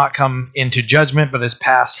shall not come into judgment, but has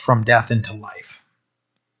passed from death into life.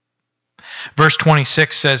 Verse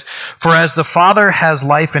 26 says, "For as the Father has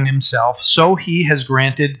life in himself, so he has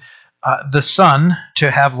granted the Son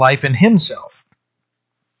to have life in himself,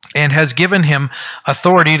 and has given him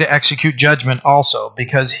authority to execute judgment also,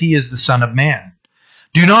 because he is the Son of Man.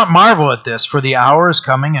 Do not marvel at this, for the hour is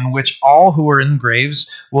coming in which all who are in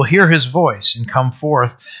graves will hear his voice and come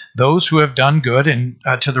forth, those who have done good and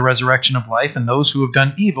to the resurrection of life, and those who have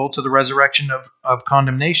done evil to the resurrection of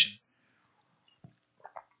condemnation.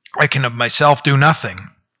 I can of myself do nothing.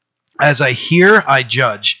 As I hear, I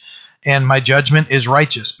judge, and my judgment is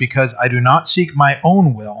righteous, because I do not seek my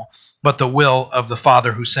own will, but the will of the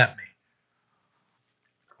Father who sent me."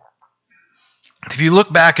 If you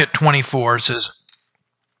look back at 24, it says,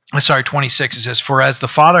 26, it says, "For as the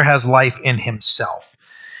Father has life in himself."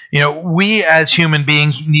 We as human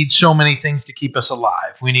beings need so many things to keep us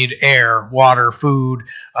alive. We need air, water, food.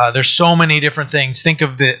 There's so many different things. Think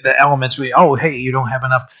of the elements. Hey, you don't have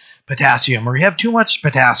enough potassium, or you have too much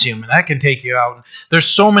potassium, and that can take you out. There's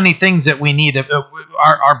so many things that we need.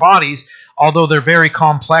 Our bodies, although they're very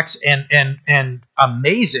complex and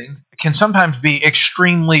amazing, can sometimes be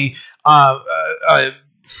extremely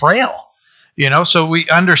frail. So we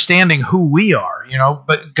understanding who we are.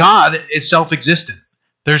 But God is self-existent.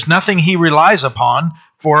 There's nothing he relies upon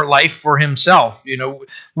for life for himself,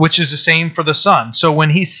 which is the same for the Son. So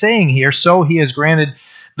when he's saying here, so he has granted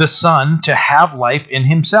the Son to have life in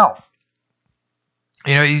himself.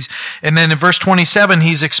 And then in verse 27,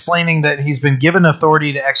 he's explaining that he's been given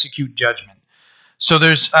authority to execute judgment. So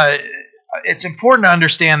it's important to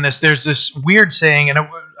understand this. There's this weird saying, and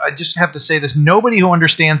I just have to say this: nobody who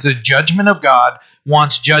understands the judgment of God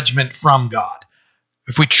wants judgment from God.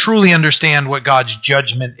 If we truly understand what God's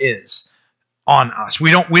judgment is on us, we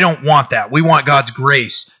don't want that. We want God's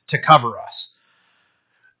grace to cover us.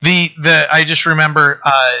 I just remember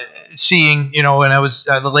seeing, when I was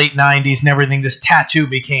the late 90s and everything, this tattoo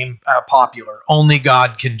became popular. Only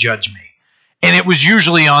God can judge me. And it was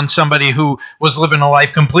usually on somebody who was living a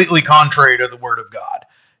life completely contrary to the Word of God.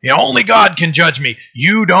 Only God can judge me.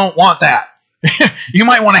 You don't want that. You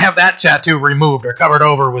might want to have that tattoo removed or covered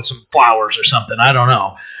over with some flowers or something. I don't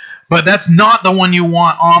know. But that's not the one you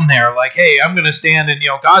want on there. Like, hey, I'm going to stand and,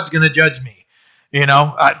 God's going to judge me.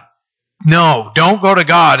 No, don't go to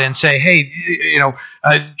God and say, hey,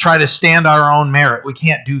 try to stand our own merit. We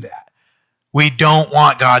can't do that. We don't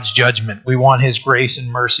want God's judgment. We want his grace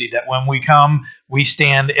and mercy, that when we come, we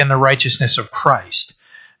stand in the righteousness of Christ.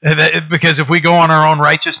 Because if we go on our own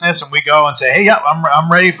righteousness and we go and say, hey, yeah,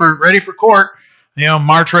 I'm ready for court,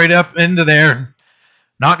 march right up into there,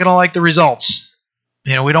 not going to like the results.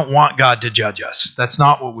 We don't want God to judge us. That's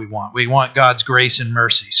not what we want. We want God's grace and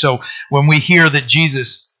mercy. So when we hear that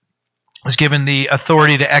Jesus is given the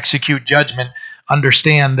authority to execute judgment,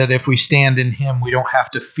 understand that if we stand in him, we don't have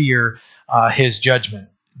to fear his judgment.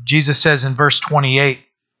 Jesus says in verse 28,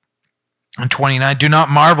 And 29, do not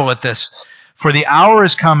marvel at this, for the hour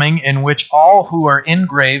is coming in which all who are in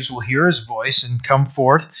graves will hear his voice and come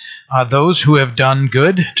forth, those who have done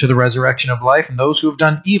good to the resurrection of life, and those who have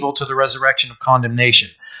done evil to the resurrection of condemnation.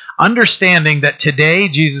 Understanding that today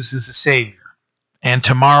Jesus is the Savior, and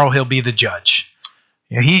tomorrow he'll be the judge.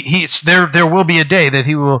 There will be a day that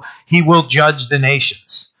he will judge the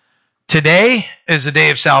nations. Today is the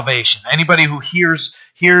day of salvation. Anybody who hears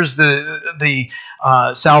the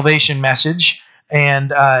salvation message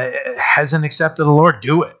and hasn't accepted the Lord,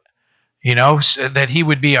 do it. So that he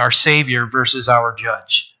would be our Savior versus our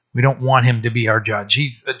judge. We don't want him to be our judge.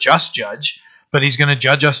 He's a just judge, but he's going to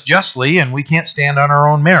judge us justly, and we can't stand on our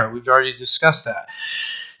own merit. We've already discussed that.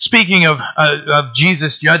 Speaking of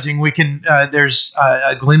Jesus judging, there's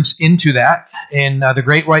a glimpse into that in the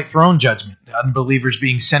Great White Throne Judgment. The unbelievers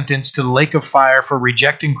being sentenced to the lake of fire for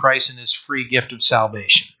rejecting Christ and his free gift of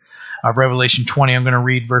salvation. Revelation 20, I'm going to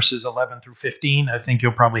read verses 11 through 15. I think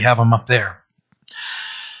you'll probably have them up there.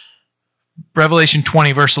 Revelation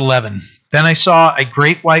 20, verse 11. Then I saw a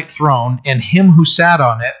great white throne, and him who sat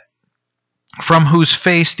on it, from whose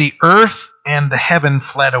face the earth and the heaven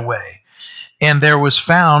fled away, and there was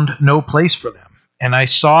found no place for them. And I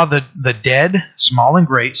saw the dead, small and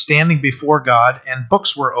great, standing before God, and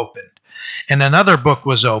books were opened. And another book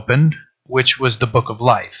was opened, which was the book of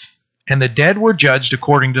life. And the dead were judged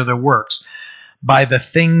according to their works, by the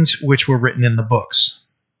things which were written in the books.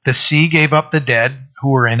 The sea gave up the dead who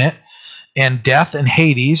were in it, and death and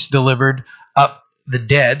Hades delivered up the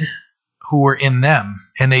dead who were in them,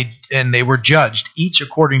 and they were judged, each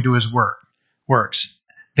according to his works.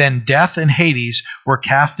 Then death and Hades were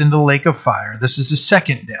cast into the lake of fire. This is the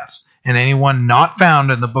second death, and anyone not found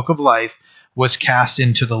in the book of life was cast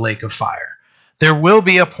into the lake of fire. There will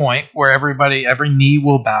be a point where every knee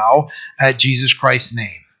will bow at Jesus Christ's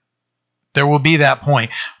name. There will be that point.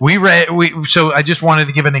 So I just wanted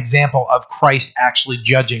to give an example of Christ actually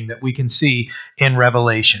judging that we can see in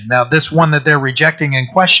Revelation. Now, this one that they're rejecting and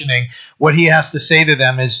questioning, what he has to say to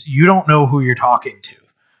them is, you don't know who you're talking to.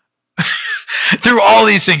 Through all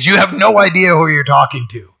these things, you have no idea who you're talking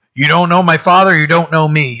to. You don't know my Father, you don't know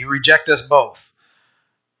me. You reject us both.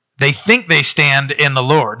 They think they stand in the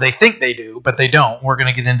Lord. They think they do, but they don't. We're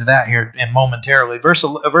going to get into that here momentarily. Verse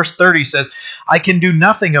 30 says, I can do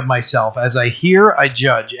nothing of myself. As I hear, I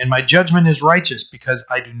judge, and my judgment is righteous, because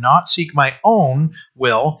I do not seek my own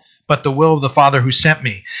will, but the will of the Father who sent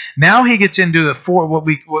me. Now he gets into what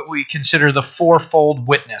we consider the fourfold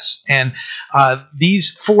witness. And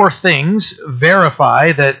these four things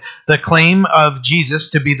verify that the claim of Jesus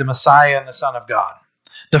to be the Messiah and the Son of God.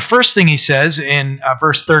 The first thing he says in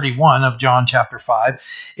verse 31 of John chapter 5,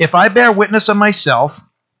 if I bear witness of myself,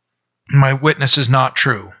 my witness is not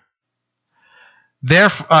true.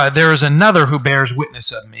 There is another who bears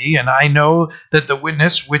witness of me, and I know that the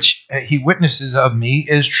witness which he witnesses of me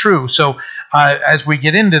is true. So as we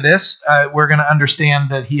get into this, we're going to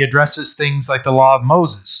understand that he addresses things like the law of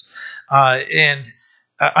Moses.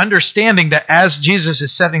 Understanding that as Jesus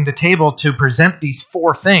is setting the table to present these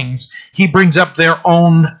four things, he brings up their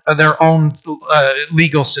own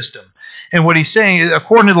legal system. And what he's saying is,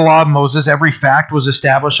 according to the law of Moses, every fact was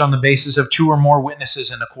established on the basis of two or more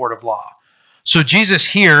witnesses in a court of law. So Jesus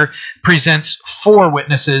here presents four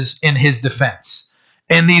witnesses in his defense.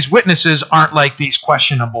 And these witnesses aren't like these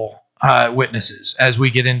questionable witnesses. As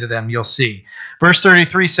we get into them, you'll see. Verse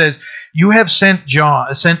 33 says, you have sent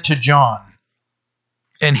to John.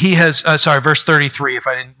 And he has, verse 33, if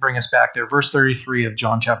I didn't bring us back there, verse 33 of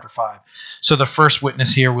John chapter 5. So the first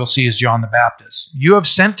witness here we'll see is John the Baptist. You have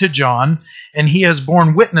sent to John, and he has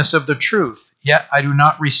borne witness of the truth. Yet I do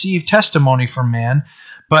not receive testimony from man,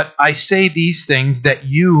 but I say these things that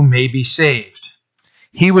you may be saved.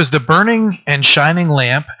 He was the burning and shining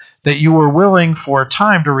lamp that you were willing for a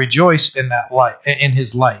time to rejoice in that light, in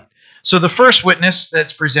his light. So the first witness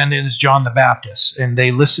that's presented is John the Baptist, and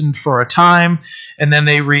they listened for a time, and then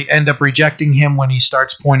they end up rejecting him when he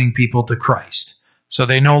starts pointing people to Christ. So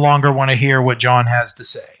they no longer want to hear what John has to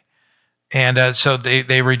say. And so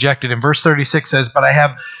they rejected him. Verse 36 says, but I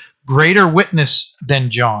have greater witness than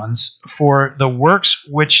John's, for the works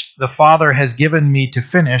which the Father has given me to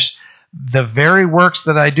finish, the very works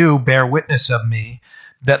that I do bear witness of me,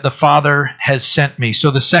 that the Father has sent me.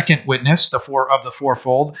 So the second witness, the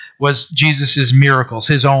fourfold, was Jesus' miracles,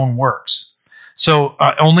 his own works. So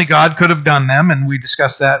only God could have done them, and we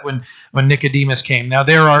discussed that when Nicodemus came. Now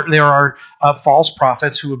there are false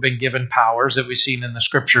prophets who have been given powers that we've seen in the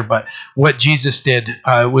Scripture, but what Jesus did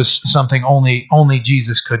was something only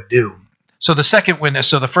Jesus could do. So the second witness,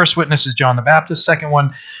 so the first witness is John the Baptist. Second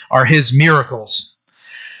one are his miracles.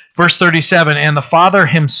 Verse 37, and the Father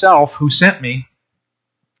himself who sent me,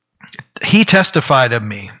 he testified of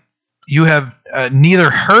me. You have neither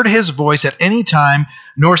heard his voice at any time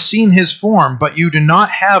nor seen his form, but you do not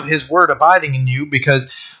have his word abiding in you,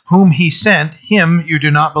 because whom he sent, him you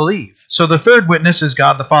do not believe. So the third witness is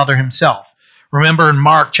God the Father himself. Remember in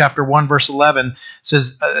Mark chapter 1, verse 11,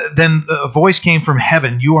 says, then a voice came from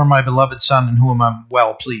heaven, you are my beloved Son, in whom I'm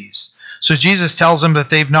well pleased. So Jesus tells them that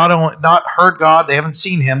they've not heard God, they haven't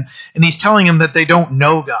seen him, and he's telling them that they don't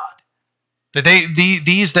know God. That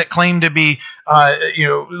these that claim to be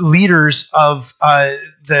leaders of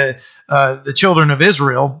the children of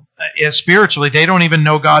Israel spiritually, they don't even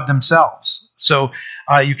know God themselves. So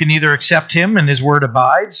you can either accept him and his word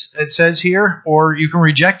abides, it says here, or you can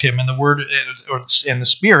reject him and the word and the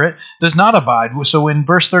spirit does not abide. So in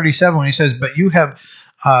verse 37, when he says, but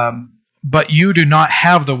you do not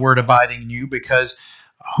have the word abiding in you, because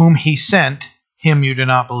whom he sent, him you do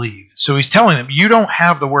not believe. So he's telling them, you don't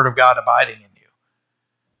have the word of God abiding in you.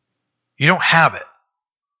 You don't have it.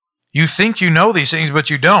 You think you know these things, but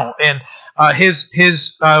you don't. And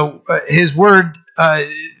his word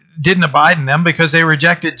didn't abide in them because they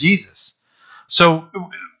rejected Jesus. So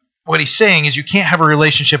what he's saying is you can't have a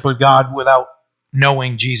relationship with God without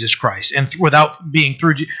knowing Jesus Christ and without being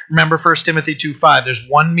through. Remember 1 Timothy 2:5.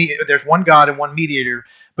 There's one God and one mediator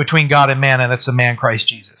between God and man, and that's the man Christ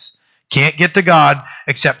Jesus. Can't get to God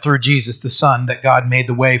except through Jesus, the Son, that God made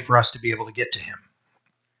the way for us to be able to get to him.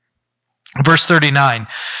 Verse 39,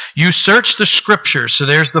 you search the scriptures. So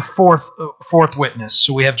there's the fourth witness.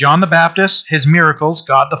 So we have John the Baptist, his miracles,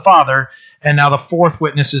 God the Father, and now the fourth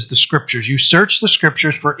witness is the scriptures. You search the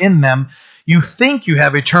scriptures, for in them you think you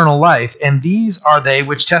have eternal life, and these are they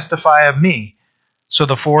which testify of me. So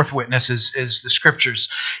the fourth witness is the scriptures.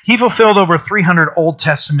 He fulfilled over 300 Old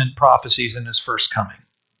Testament prophecies in his first coming.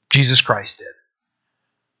 Jesus Christ did.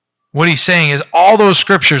 What he's saying is all those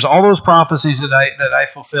scriptures, all those prophecies that I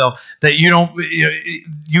fulfill, that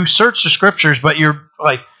you search the scriptures, but you're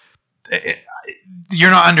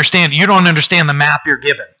not understanding. You don't understand the map you're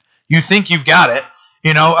given. You think you've got it.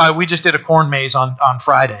 We just did a corn maze on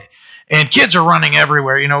Friday, and kids are running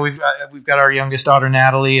everywhere. We've got our youngest daughter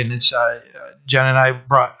Natalie, and it's Jen and I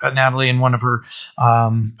brought Natalie and one of her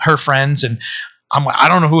friends, and I'm like, I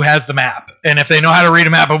don't know who has the map, and if they know how to read a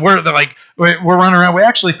map, but we're running around. We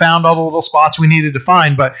actually found all the little spots we needed to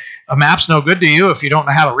find, but a map's no good to you if you don't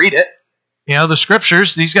know how to read it. The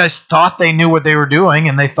scriptures, these guys thought they knew what they were doing,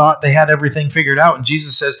 and they thought they had everything figured out. And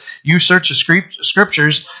Jesus says, you search the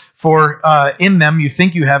scriptures, for in them you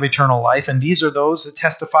think you have eternal life, and these are those that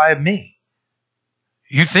testify of me.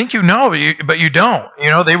 You think you know, but you don't.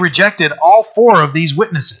 They rejected all four of these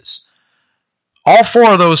witnesses. All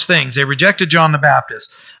four of those things. They rejected John the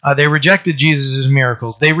Baptist. They rejected Jesus'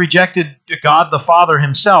 miracles. They rejected God the Father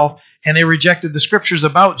himself, and they rejected the scriptures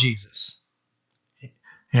about Jesus.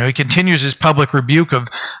 He continues his public rebuke of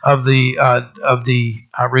the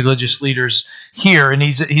religious leaders here, and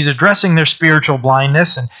he's addressing their spiritual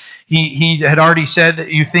blindness. And he had already said that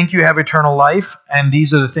you think you have eternal life, and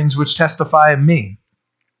these are the things which testify of me.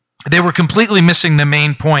 They were completely missing the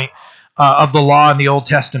main point of the law in the Old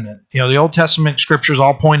Testament. The Old Testament scriptures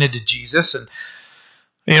all pointed to Jesus, and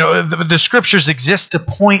the scriptures exist to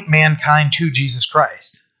point mankind to Jesus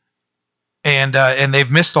Christ. And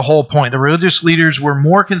they've missed the whole point. The religious leaders were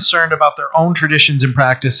more concerned about their own traditions and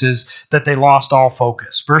practices that they lost all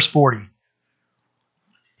focus. Verse 40.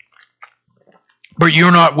 But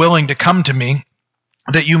you're not willing to come to me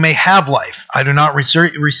that you may have life. I do not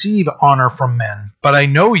receive honor from men, but I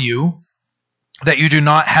know you, that you do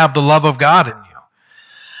not have the love of God in you.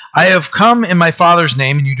 I have come in my Father's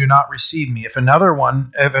name, and you do not receive me. If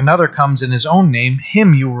another comes in his own name,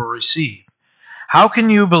 him you will receive. How can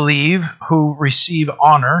you believe who receive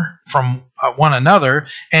honor from one another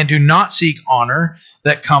and do not seek honor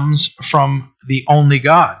that comes from the only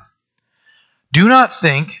God? Do not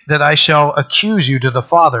think that I shall accuse you to the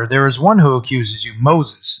Father. There is one who accuses you,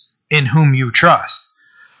 Moses, in whom you trust.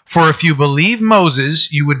 For if you believe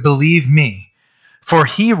Moses, you would believe me, for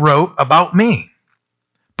he wrote about me.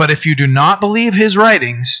 But if you do not believe his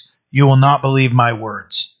writings, you will not believe my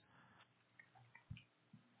words.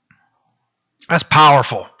 That's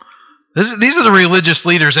powerful. These are the religious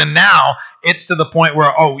leaders, and now it's to the point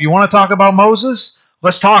where, you want to talk about Moses?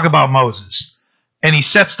 Let's talk about Moses. And he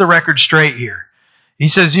sets the record straight here. He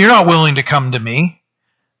says, you're not willing to come to me,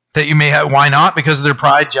 that you may have. Why not? Because of their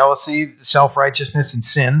pride, jealousy, self-righteousness, and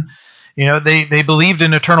sin. They believed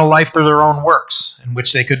in eternal life through their own works, in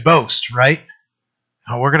which they could boast, right?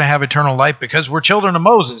 We're going to have eternal life because we're children of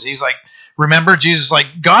Moses. He's like, remember, Jesus is like,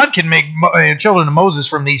 God can make children of Moses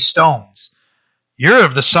from these stones. You're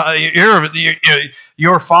of the son,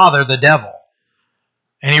 your father, the devil.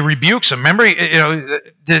 And he rebukes them. Remember,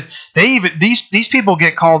 these people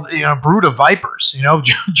get called, brood of vipers.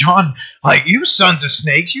 John, like, you sons of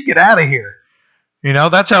snakes, you get out of here.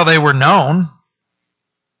 That's how they were known.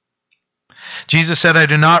 Jesus said, I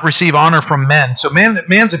do not receive honor from men. So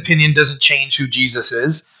man's opinion doesn't change who Jesus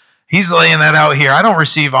is. He's laying that out here. I don't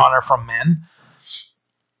receive honor from men.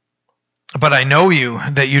 But I know you,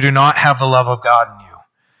 that you do not have the love of God in you.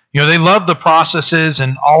 They love the processes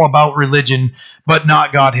and all about religion, but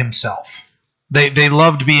not God himself. They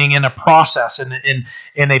loved being in a process and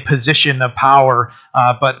in a position of power,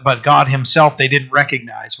 but God himself they didn't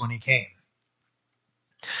recognize when he came.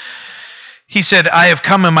 He said, I have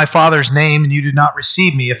come in my Father's name, and you did not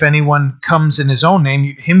receive me. If anyone comes in his own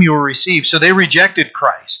name, him you will receive. So they rejected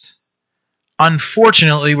Christ.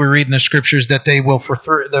 Unfortunately, we read in the scriptures that they will,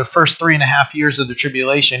 for the first 3.5 years of the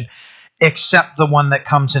tribulation, accept the one that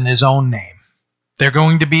comes in his own name. They're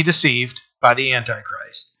going to be deceived by the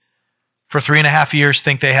Antichrist. For 3.5 years,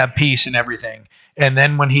 think they have peace and everything. And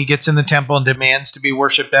then when he gets in the temple and demands to be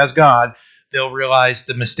worshipped as God, they'll realize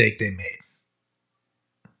the mistake they made.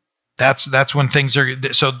 That's when things are.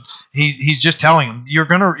 So he's just telling them, you're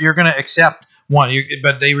gonna accept one,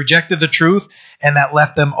 but they rejected the truth, and that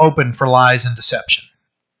left them open for lies and deception.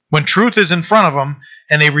 When truth is in front of them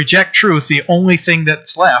and they reject truth, the only thing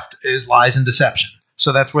that's left is lies and deception.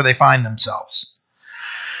 So that's where they find themselves.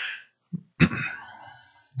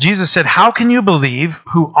 Jesus said, how can you believe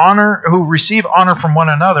who receive honor from one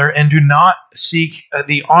another and do not seek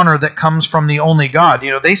the honor that comes from the only God?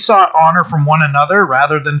 They sought honor from one another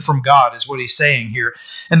rather than from God, is what he's saying here.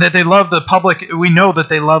 And that they love the public, we know that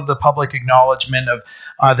they love the public acknowledgement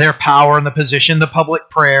of their power and the position, the public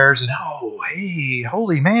prayers, and, oh, hey,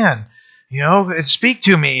 holy man, speak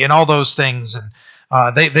to me, and all those things.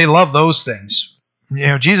 And they love those things.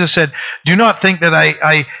 Jesus said, do not think that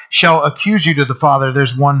I shall accuse you to the Father.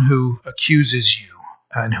 There's one who accuses you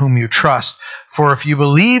and whom you trust. For if you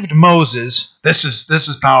believed Moses, this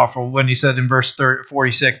is powerful when he said in verse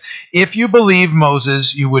 46, if you believe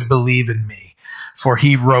Moses, you would believe in me, for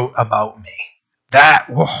he wrote about me.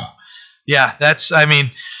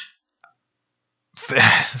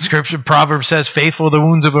 Scripture, Proverbs says, faithful are the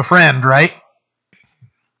wounds of a friend, right?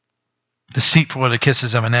 Deceitful are the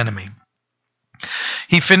kisses of an enemy.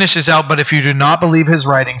 He finishes out, but if you do not believe his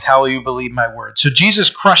writings, how will you believe my words? So Jesus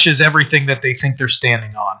crushes everything that they think they're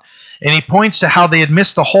standing on. And he points to how they had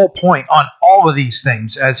missed the whole point on all of these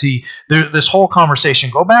things as this whole conversation.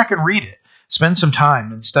 Go back and read it. Spend some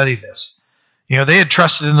time and study this. They had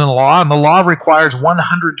trusted in the law, and the law requires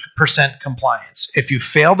 100% compliance. If you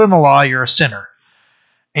failed in the law, you're a sinner.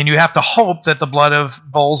 And you have to hope that the blood of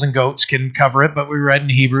bulls and goats can cover it, but we read in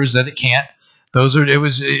Hebrews that it can't.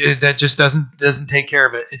 That just doesn't take care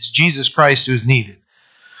of it. It's Jesus Christ who is needed.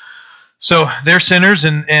 So they're sinners,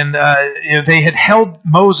 and they had held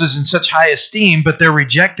Moses in such high esteem, but they're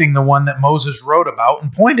rejecting the one that Moses wrote about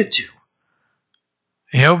and pointed to.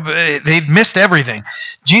 They'd missed everything.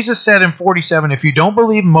 Jesus said in 47, if you don't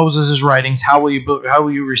believe Moses' writings, how will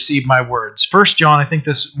you receive my words? 1 John, I think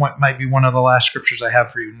this might be one of the last scriptures I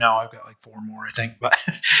have for you. No, I've got like 4 more, I think. But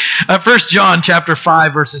 1 John chapter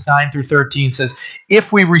 5, verses 9 through 13 says,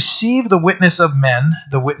 if we receive the witness of men,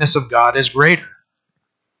 the witness of God is greater.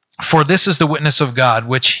 For this is the witness of God,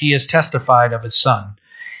 which he has testified of his Son.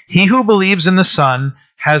 He who believes in the Son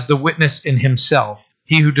has the witness in himself.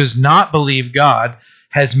 He who does not believe God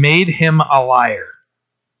has made him a liar,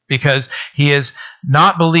 because he has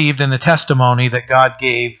not believed in the testimony that God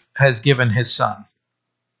has given his Son.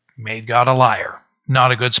 Made God a liar.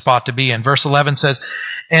 Not a good spot to be in. Verse 11 says,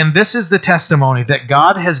 and this is the testimony, that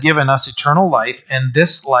God has given us eternal life, and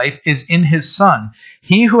this life is in his Son.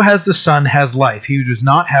 He who has the Son has life. He who does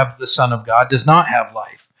not have the Son of God does not have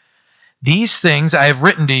life. These things I have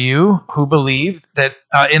written to you who believe that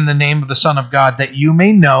in the name of the Son of God, that you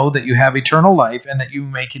may know that you have eternal life, and that you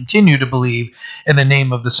may continue to believe in the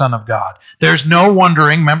name of the Son of God. There's no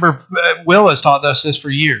wondering. Remember, Will has taught us this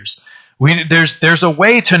for years. There's a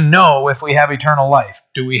way to know if we have eternal life.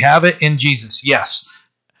 Do we have it in Jesus? Yes.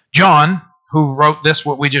 John, who wrote this,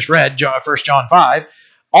 what we just read, 1 John 5,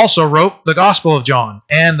 also wrote the Gospel of John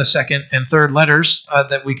and the 2nd and 3rd letters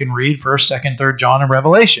that we can read, 1st, 2nd, 3rd John, and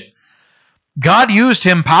Revelation. God used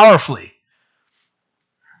him powerfully.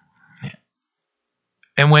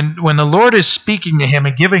 And when the Lord is speaking to him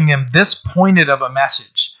and giving him this pointed of a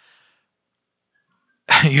message,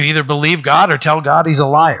 you either believe God or tell God he's a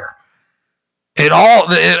liar.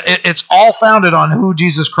 It's all founded on who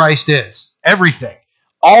Jesus Christ is. Everything.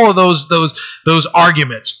 All of those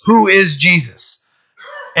arguments. Who is Jesus?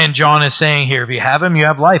 And John is saying here, if you have him, you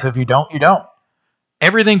have life. If you don't, you don't.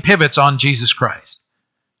 Everything pivots on Jesus Christ.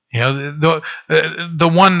 The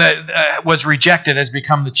one that was rejected has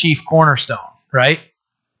become the chief cornerstone, right?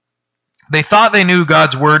 They thought they knew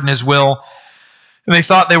God's word and his will, and they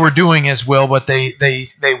thought they were doing his will, but they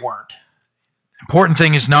weren't. Important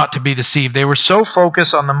thing is not to be deceived. They were so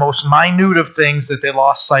focused on the most minute of things that they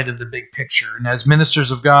lost sight of the big picture. And as ministers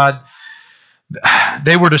of God,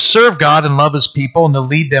 they were to serve God and love his people and to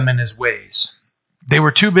lead them in his ways. They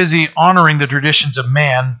were too busy honoring the traditions of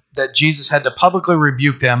man that Jesus had to publicly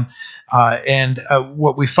rebuke them. And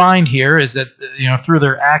what we find here is that through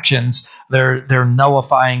their actions, they're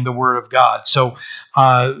nullifying the word of God. So,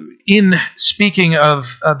 in speaking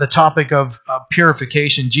of the topic of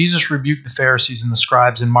purification, Jesus rebuked the Pharisees and the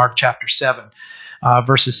scribes in Mark chapter 7,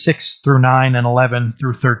 verses 6 through 9 and 11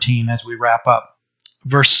 through 13. As we wrap up,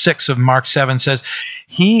 verse 6 of Mark 7 says,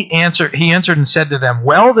 He answered and said to them,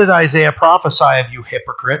 Well did Isaiah prophesy of you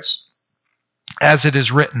hypocrites, as it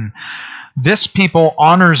is written, This people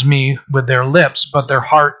honors me with their lips, but their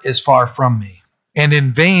heart is far from me. And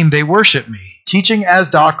in vain they worship me, teaching as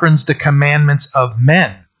doctrines the commandments of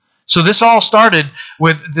men. So this all started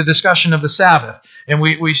with the discussion of the Sabbath. And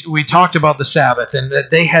we talked about the Sabbath, and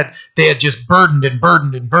that they had just burdened.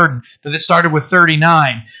 That it started with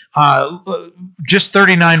 39, just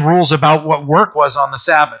 39 rules about what work was on the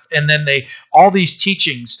Sabbath, and then all these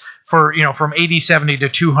teachings for from AD 70 to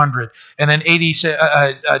 200, and then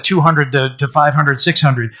AD 200 to 500,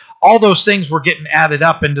 600. All those things were getting added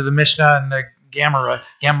up into the Mishnah and the Gemara.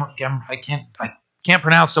 I can't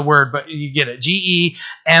pronounce the word, but you get it.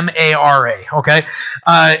 Gemara. Okay,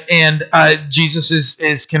 and Jesus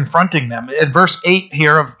is confronting them. In verse 8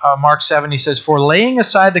 here of Mark 7, he says, "For laying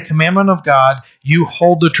aside the commandment of God, you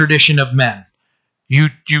hold the tradition of men." You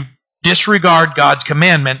disregard God's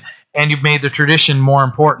commandment, and you've made the tradition more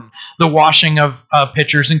important. The washing of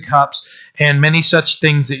pitchers and cups, and many such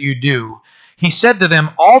things that you do. He said to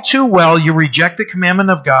them, "All too well you reject the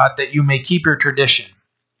commandment of God, that you may keep your tradition."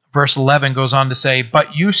 Verse 11 goes on to say,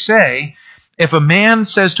 "But you say, if a man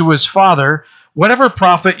says to his father, whatever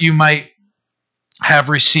profit you might have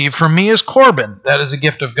received from me is Corban," that is a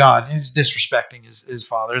gift of God, he's disrespecting his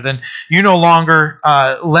father, "then you no longer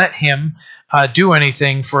let him do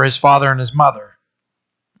anything for his father and his mother,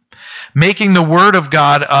 making the word of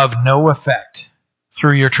God of no effect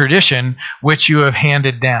through your tradition, which you have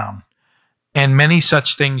handed down. And many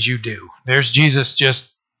such things you do." There's Jesus just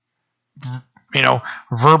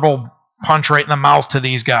verbal punch right in the mouth to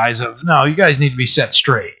these guys of, no, you guys need to be set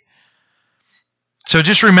straight. So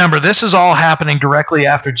just remember, this is all happening directly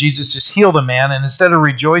after Jesus just healed a man, and instead of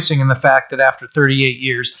rejoicing in the fact that after 38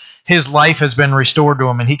 years, his life has been restored to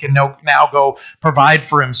him, and he can now go provide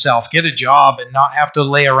for himself, get a job, and not have to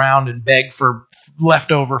lay around and beg for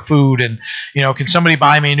leftover food, and, can somebody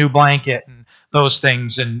buy me a new blanket, and those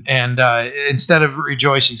things, and instead of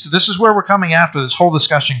rejoicing. So this is where we're coming after this whole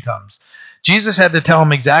discussion comes. Jesus had to tell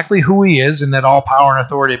him exactly who he is and that all power and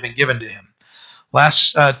authority have been given to him. I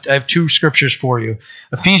have two scriptures for you.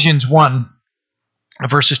 Ephesians 1,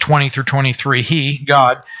 verses 20 through 23. He,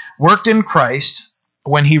 God, worked in Christ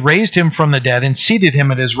when he raised him from the dead and seated him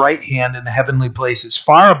at his right hand in the heavenly places,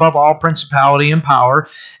 far above all principality and power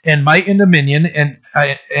and might and dominion and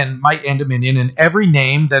every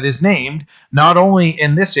name that is named, not only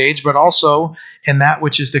in this age but also in that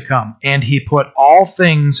which is to come. And he put all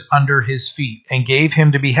things under his feet and gave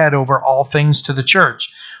him to be head over all things to the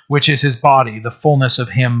church, which is his body, the fullness of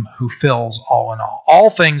him who fills all in all. All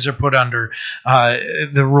things are put under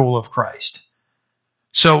the rule of Christ.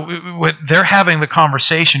 So they're having the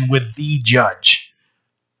conversation with the judge.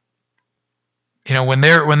 When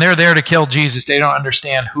they're there to kill Jesus, they don't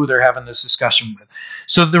understand who they're having this discussion with.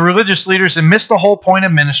 So the religious leaders have missed the whole point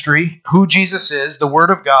of ministry, who Jesus is, the Word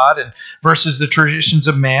of God, and versus the traditions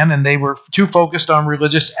of man, and they were too focused on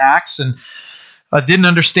religious acts and didn't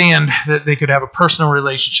understand that they could have a personal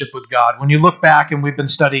relationship with God. When you look back, and we've been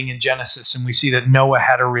studying in Genesis, and we see that Noah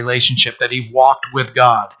had a relationship, that he walked with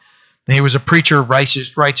God. And he was a preacher of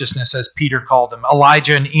righteousness, as Peter called him.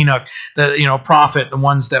 Elijah and Enoch, the prophet, the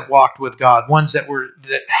ones that walked with God, ones that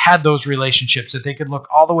had those relationships, that they could look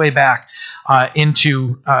all the way back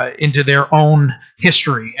into their own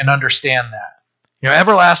history and understand that.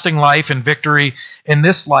 Everlasting life and victory in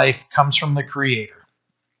this life comes from the Creator.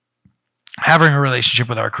 Having a relationship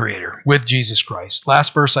with our Creator, with Jesus Christ.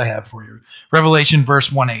 Last verse I have for you. Revelation verse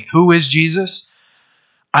 1:8. Who is Jesus?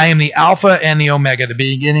 "I am the Alpha and the Omega, the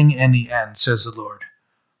beginning and the end," says the Lord,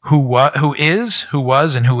 who is, who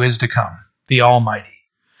was, and who is to come, the Almighty.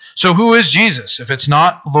 So who is Jesus? If it's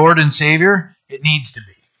not Lord and Savior, it needs to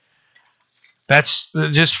be. That's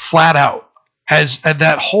just flat out. As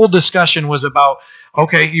that whole discussion was about,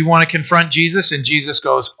 okay, you want to confront Jesus? And Jesus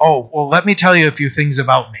goes, oh, well, let me tell you a few things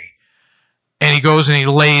about me. And he goes and he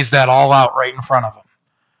lays that all out right in front of them.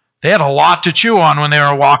 They had a lot to chew on when they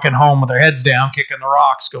were walking home with their heads down, kicking the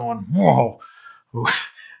rocks, going, whoa,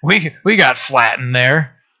 we got flattened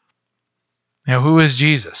there. Who is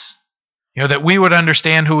Jesus? That we would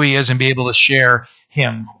understand who he is and be able to share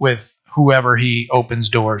him with whoever he opens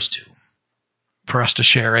doors to for us to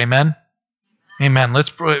share. Amen? Amen. Let's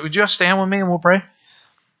pray. Would you stand with me and we'll pray?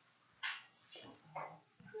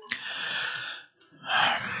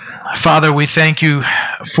 Father, we thank you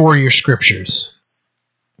for your scriptures.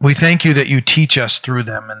 We thank you that you teach us through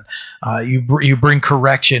them, and you bring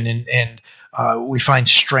correction, and we find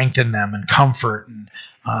strength in them and comfort. And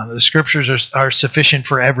the scriptures are sufficient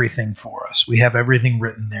for everything for us. We have everything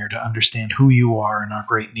written there to understand who you are and our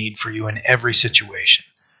great need for you in every situation.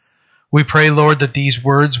 We pray, Lord, that these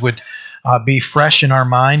words would be fresh in our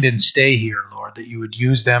mind and stay here, Lord, that you would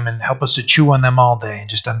use them and help us to chew on them all day and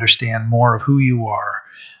just understand more of who you are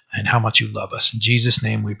and how much you love us. In Jesus'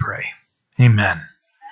 name we pray. Amen.